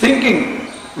is thinking,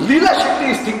 Leela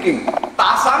Shakti is thinking,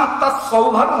 Tasam tat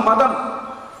saubhar madam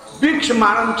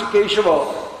bhikshamanam chikeshava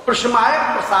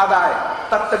prashamaya prasadaya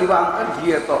tattadivantar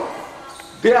dhiyato.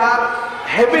 They are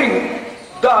having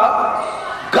the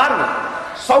garv,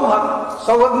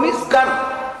 saubhar means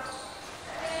garv.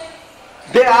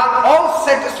 They are all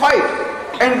satisfied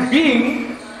and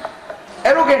being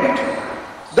arrogant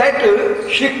that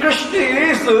Shri Krishna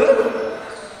is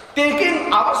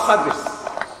taking our service.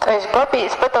 То есть гопи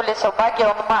испытывали саубхагья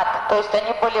унмат, то есть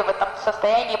они были в этом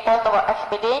состоянии полного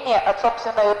охмеления от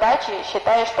собственной удачи,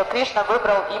 считая, что Кришна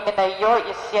выбрал именно ее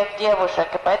из всех девушек,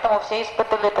 и поэтому все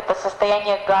испытывали это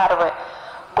состояние гарвы,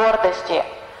 гордости.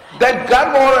 That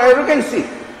garva or arrogancy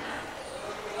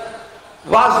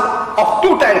was of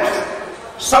two types.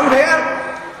 Somewhere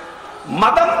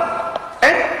madam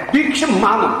and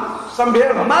bhikshamanam.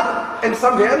 Somewhere mad and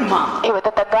somewhere man. И вот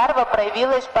эта гарва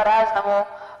проявилась по-разному.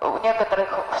 У некоторых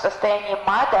в состоянии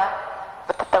мада,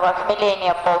 вот этого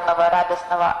охмеления полного,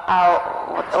 радостного, а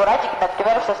у Радхики,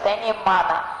 например, в состоянии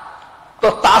мана.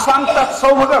 So tasam tat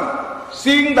saubhagam,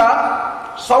 seeing the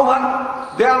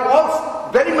saubhag, they are all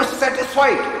very much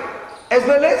satisfied, as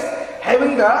well as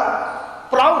having the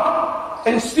proud,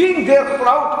 and seeing their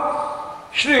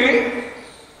proud, Shri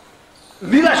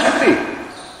Leela Shakti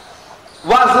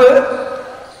was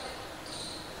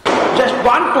just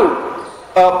want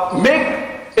to make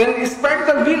and spread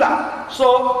the Leela.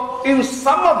 So in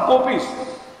some of gopis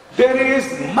there is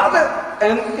mother,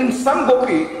 and in some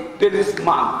gopi there is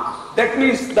man. That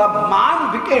means the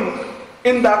man became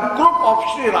in the group of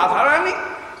Shri Radharani,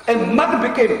 and mother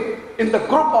became in the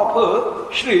group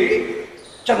of Shri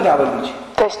Chandravali.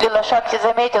 То есть Лила Шакти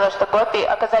заметила, что гопи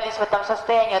оказались в этом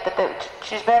состоянии, вот это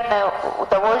чрезмерное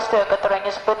удовольствие, которое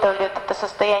они испытывали, вот это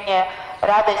состояние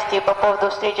радости по поводу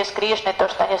встречи с Кришной, то,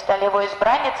 что они стали его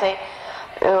избранницей,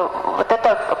 вот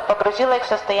это погрузило их в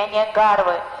состояние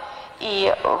гарвы.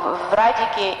 И в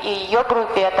Радхике и ее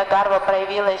группе эта гарва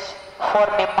проявилась в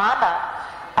форме мана,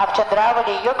 а в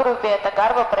Чандравали ее группе эта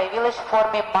гарва проявилась в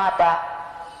форме мада.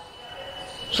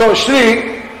 So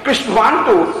Shri Krishna want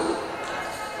to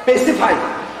specify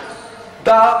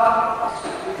the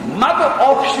mother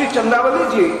of Shri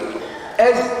Chandravali ji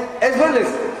as as well as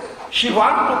she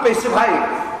wants to pacify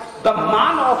the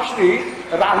Maan of Sri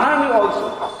Radharani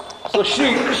also. So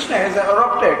Sri Krishna has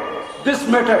adopted this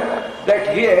method,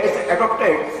 that he has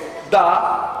adopted the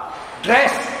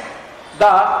dress,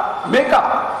 the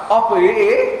makeup of a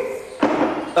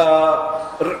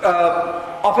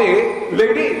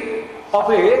lady, of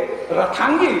a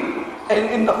Rathangi, and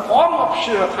in the form of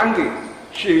Sri Rathangi,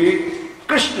 Sri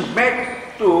Krishna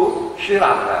met to Sri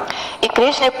Radharani. И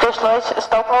Кришне пришлось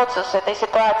столкнуться с этой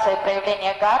ситуацией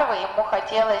проявления гарвы. Ему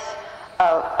хотелось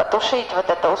потушить вот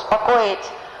это,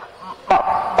 успокоить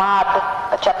Мад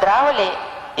Чандравали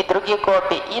и других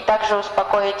гопи, и также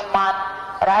успокоить Ман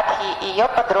Радхи и ее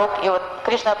подруг. И вот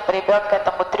Кришна прибег к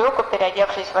этому трюку,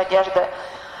 переодевшись в одежду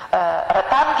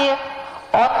Ратанги,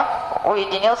 он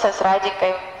уединился с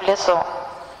Радикой в лесу.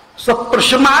 So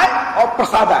Prashamai or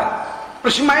Prasadai.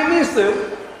 Prashamai means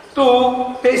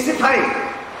to pacify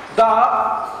the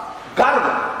garb,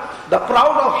 the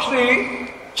proud of Sri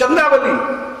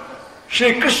Chandravali.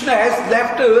 Sri Krishna has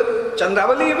left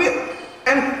Chandravali with,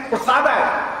 and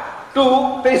Prasadai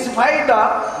to pacify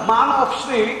the Maan of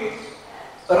Sri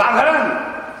Radharani.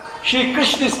 Sri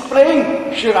Krishna is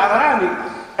praying Sri Radharani,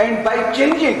 and by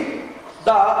changing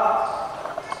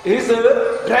his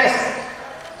dress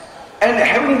and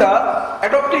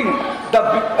adopting the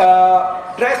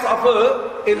dress of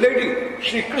a lady,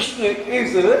 Sri Krishna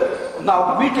is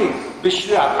now meeting with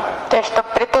Sri Radharani. То есть, чтобы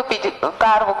притупить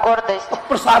гарву, гордость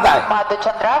Маду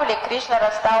Чандравали, Кришна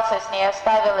расстался с ней,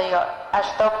 оставил ее. А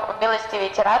чтобы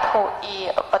умилостивить Радху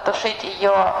и потушить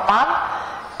ее Ман,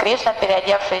 Кришна,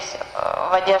 переодевшись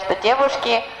в одежду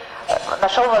девушки,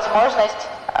 нашел возможность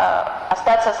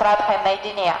остаться с Радхой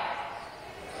наедине.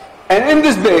 And in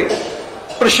this way,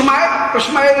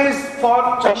 Prashamaya is for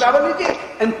Chandravali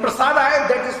and Prasadaya,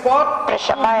 that is for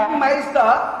minimize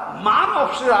the Maan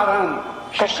of Sri Radharani.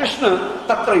 Shri Krishna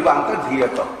Tatra Ivanta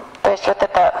Dhiyata. То есть вот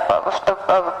это,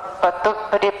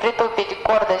 чтобы притупить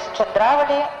гордость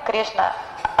Чандравали, Кришна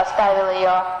оставил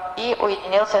ее и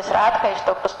уединился с Радхой,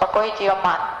 чтобы успокоить ее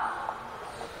Ман.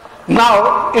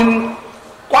 Now, in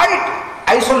quite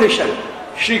isolation,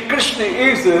 Shri Krishna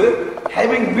is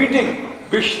having meeting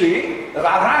with Sri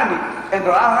Radharani, and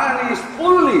Radharani is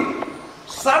fully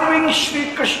serving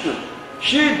Shri Krishna.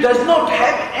 She does not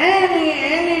have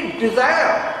any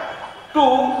desire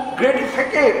to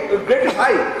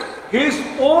gratify his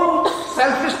own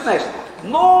selfishness.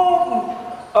 No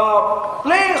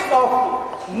place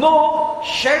of, no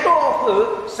shadow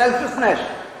of selfishness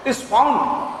is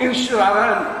found in Sri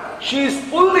Radharani. She is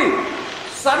fully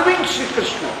serving Sri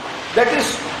Krishna. That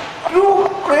is, true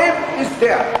prem is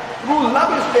there, true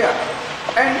love is there,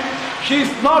 and she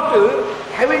is not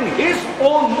having his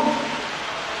own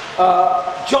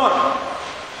joy.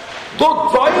 Though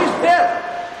joy is there,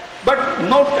 but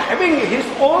not having his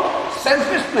own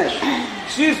selfishness.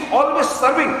 She is always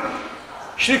serving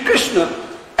Sri Krishna,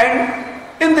 and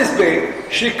in this way,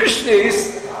 Sri Krishna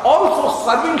is also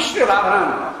serving Sri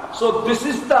Radharani. So this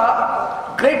is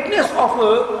the greatness of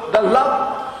the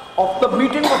love of the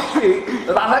meeting of Sri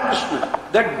Radha Krishna,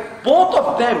 that both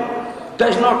of them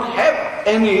does not have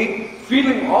any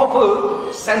feeling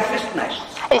of selfishness.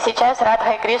 И сейчас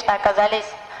Радха и Кришна оказались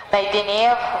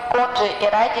наедине в кунже, и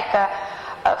Радика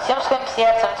всем своим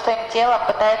сердцем, своим телом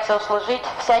пытается услужить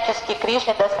всячески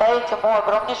Кришне, доставить ему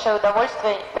огромнейшее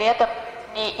удовольствие, при этом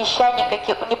не ища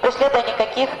никаких, не преследуя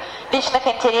никаких личных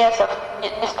интересов,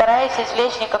 не стараясь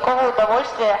извлечь никакого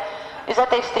удовольствия из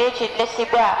этой встречи для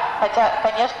себя. Хотя,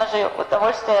 конечно же,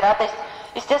 удовольствие и радость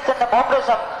естественным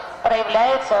образом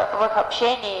проявляется в их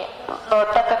общении, но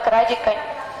так как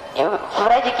в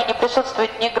Радике не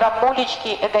присутствует ни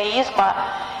граммулечки эгоизма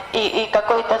и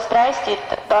какой-то страсти,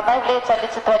 то она является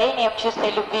олицетворением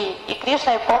чистой любви. И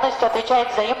Кришна полностью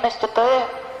отвечает взаимностью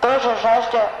той же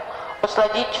жажде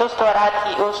усладить чувства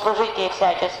Радхи и услужить ей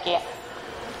всячески.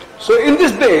 So in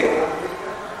this way,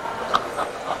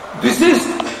 this is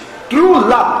true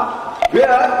love,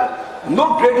 where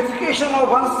no gratification of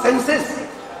one's senses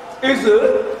is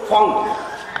found.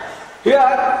 Here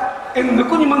in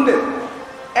Nikunj Mandir,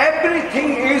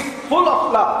 everything is full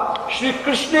of love. Shri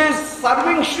Krishna is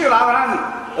serving Shri Radharani.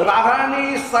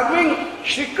 Radharani is serving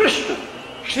Shri Krishna.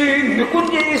 Shri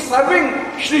Nikunja is serving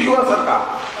Shri Yuva Sarkar.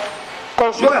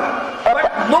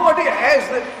 But nobody has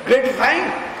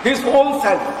gratifying his own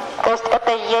self. То есть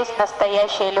это и есть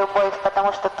настоящая любовь,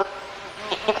 потому что тут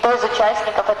никто из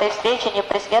участников этой встречи не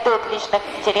преследует личных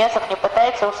интересов, не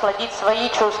пытается усладить свои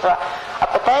чувства, а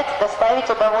пытается доставить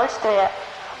удовольствие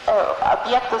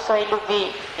объекту своей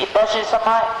любви. И даже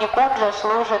сама Никунджа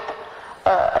служит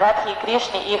Радхе и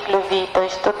Кришне их любви. То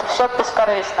есть тут все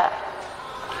бескорыстно.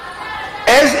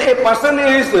 As a person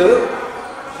is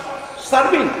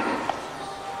serving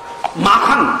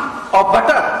makhan or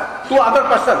butter to other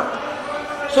person,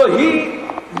 so he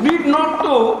need not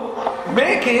to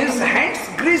make his hands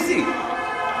greasy.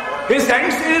 His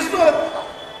hands is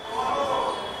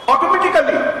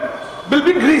automatically will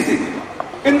be greasy.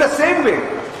 In the same way,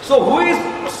 so who is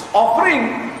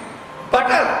offering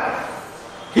butter,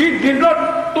 he did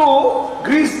not to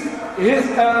grease his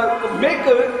make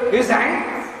his hand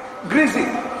greasy.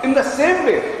 In the same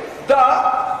way, the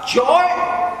joy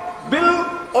will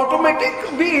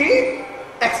automatically be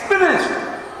experienced,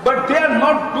 but they are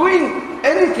not doing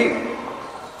anything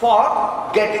for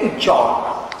getting joy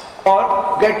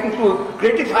or getting to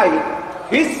gratify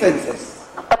his senses.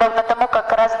 Подобно тому,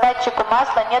 как раздатчику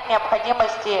масла нет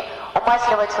необходимости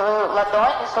умасливать свою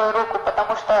ладонь и свою руку,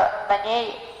 потому что на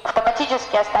ней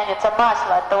автоматически останется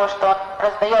масло от того, что он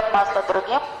раздает масло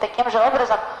другим. Таким же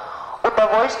образом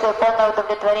удовольствие, полное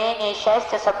удовлетворение и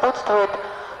счастье сопутствует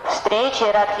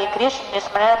встрече Радхи и Кришны,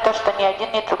 несмотря на то, что ни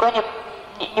один, ни другой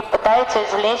не пытается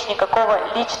извлечь никакого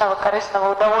личного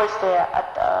корыстного удовольствия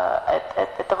от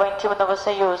этого интимного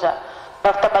союза. Но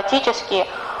автоматически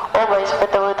оба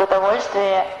испытывают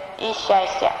удовольствие и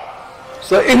счастье.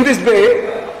 So in this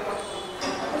way,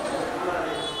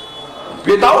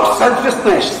 without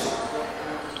selfishness,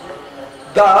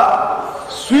 the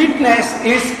sweetness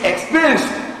is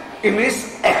experienced in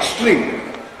its extreme.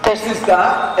 This is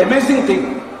the amazing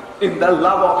thing in the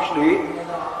love of Sri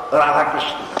Radha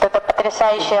Krishna. Это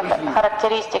потрясающая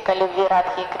характеристика любви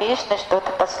Радхи и Кришны, что вот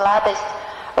эта сладость,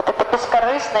 вот эта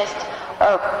бескорыстность,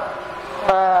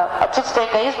 отсутствие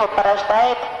эгоизма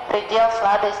порождает предел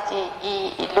сладости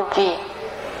и любви.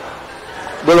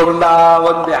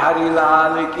 Vrindavan Bihari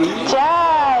Lal ki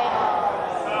Jai!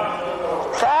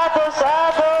 Sadhu,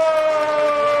 sadhu!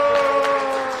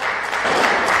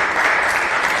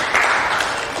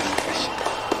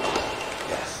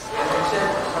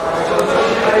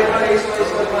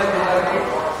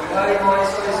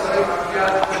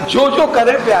 जो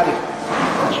करे प्यारे,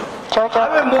 जो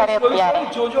करे प्यारे,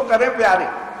 जो करे प्यारे,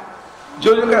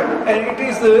 जो करे, and it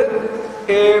is a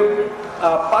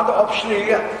pad of Shri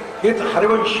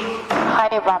Harivansh.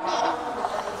 Харибамс.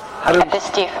 Это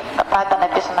стих, правда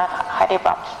написано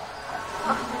Харибамс.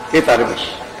 Harivansh.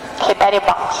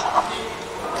 Хитарибамс.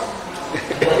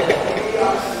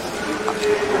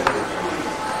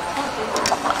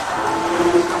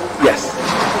 Yes.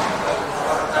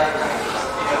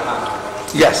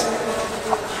 Yes.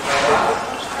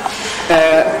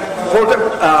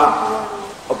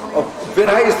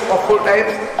 Varieties of four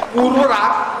types: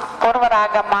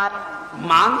 Purvaraga,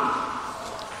 Maan,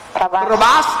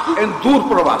 Prabhas, and Dur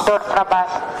Prabhas. Dur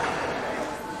Prabhas.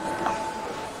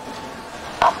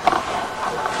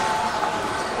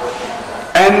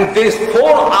 And these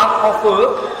four are of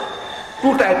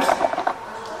two types.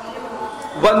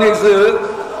 One is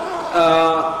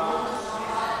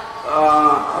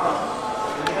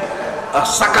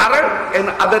Sakara and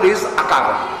other is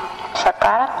Akara.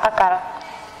 Sakara, Akara.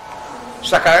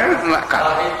 Sakara and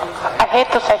Akara.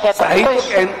 Ахету, Сахету.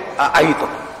 Sahituk and Ahituk.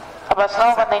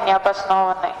 Обоснованный,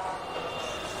 необоснованный.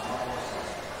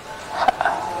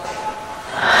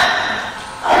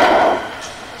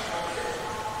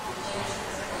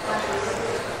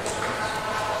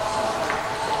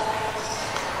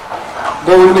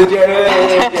 Govind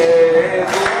Jai Jai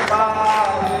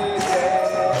Gopal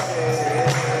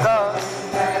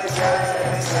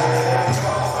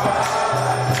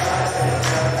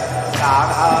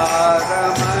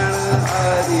Radharani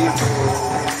Hari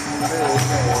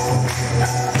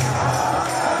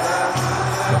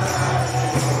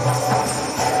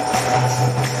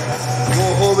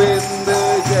Govind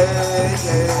Jai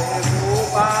Jai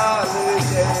Gopal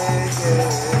Jai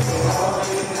Jai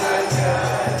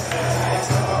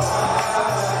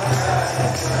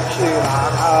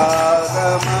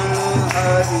Radharani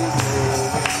Hari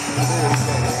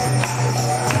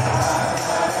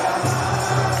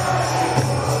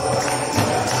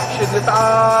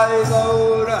Shritai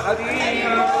Gaur Hari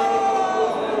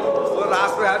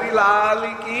Ras Hari Lal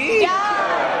ki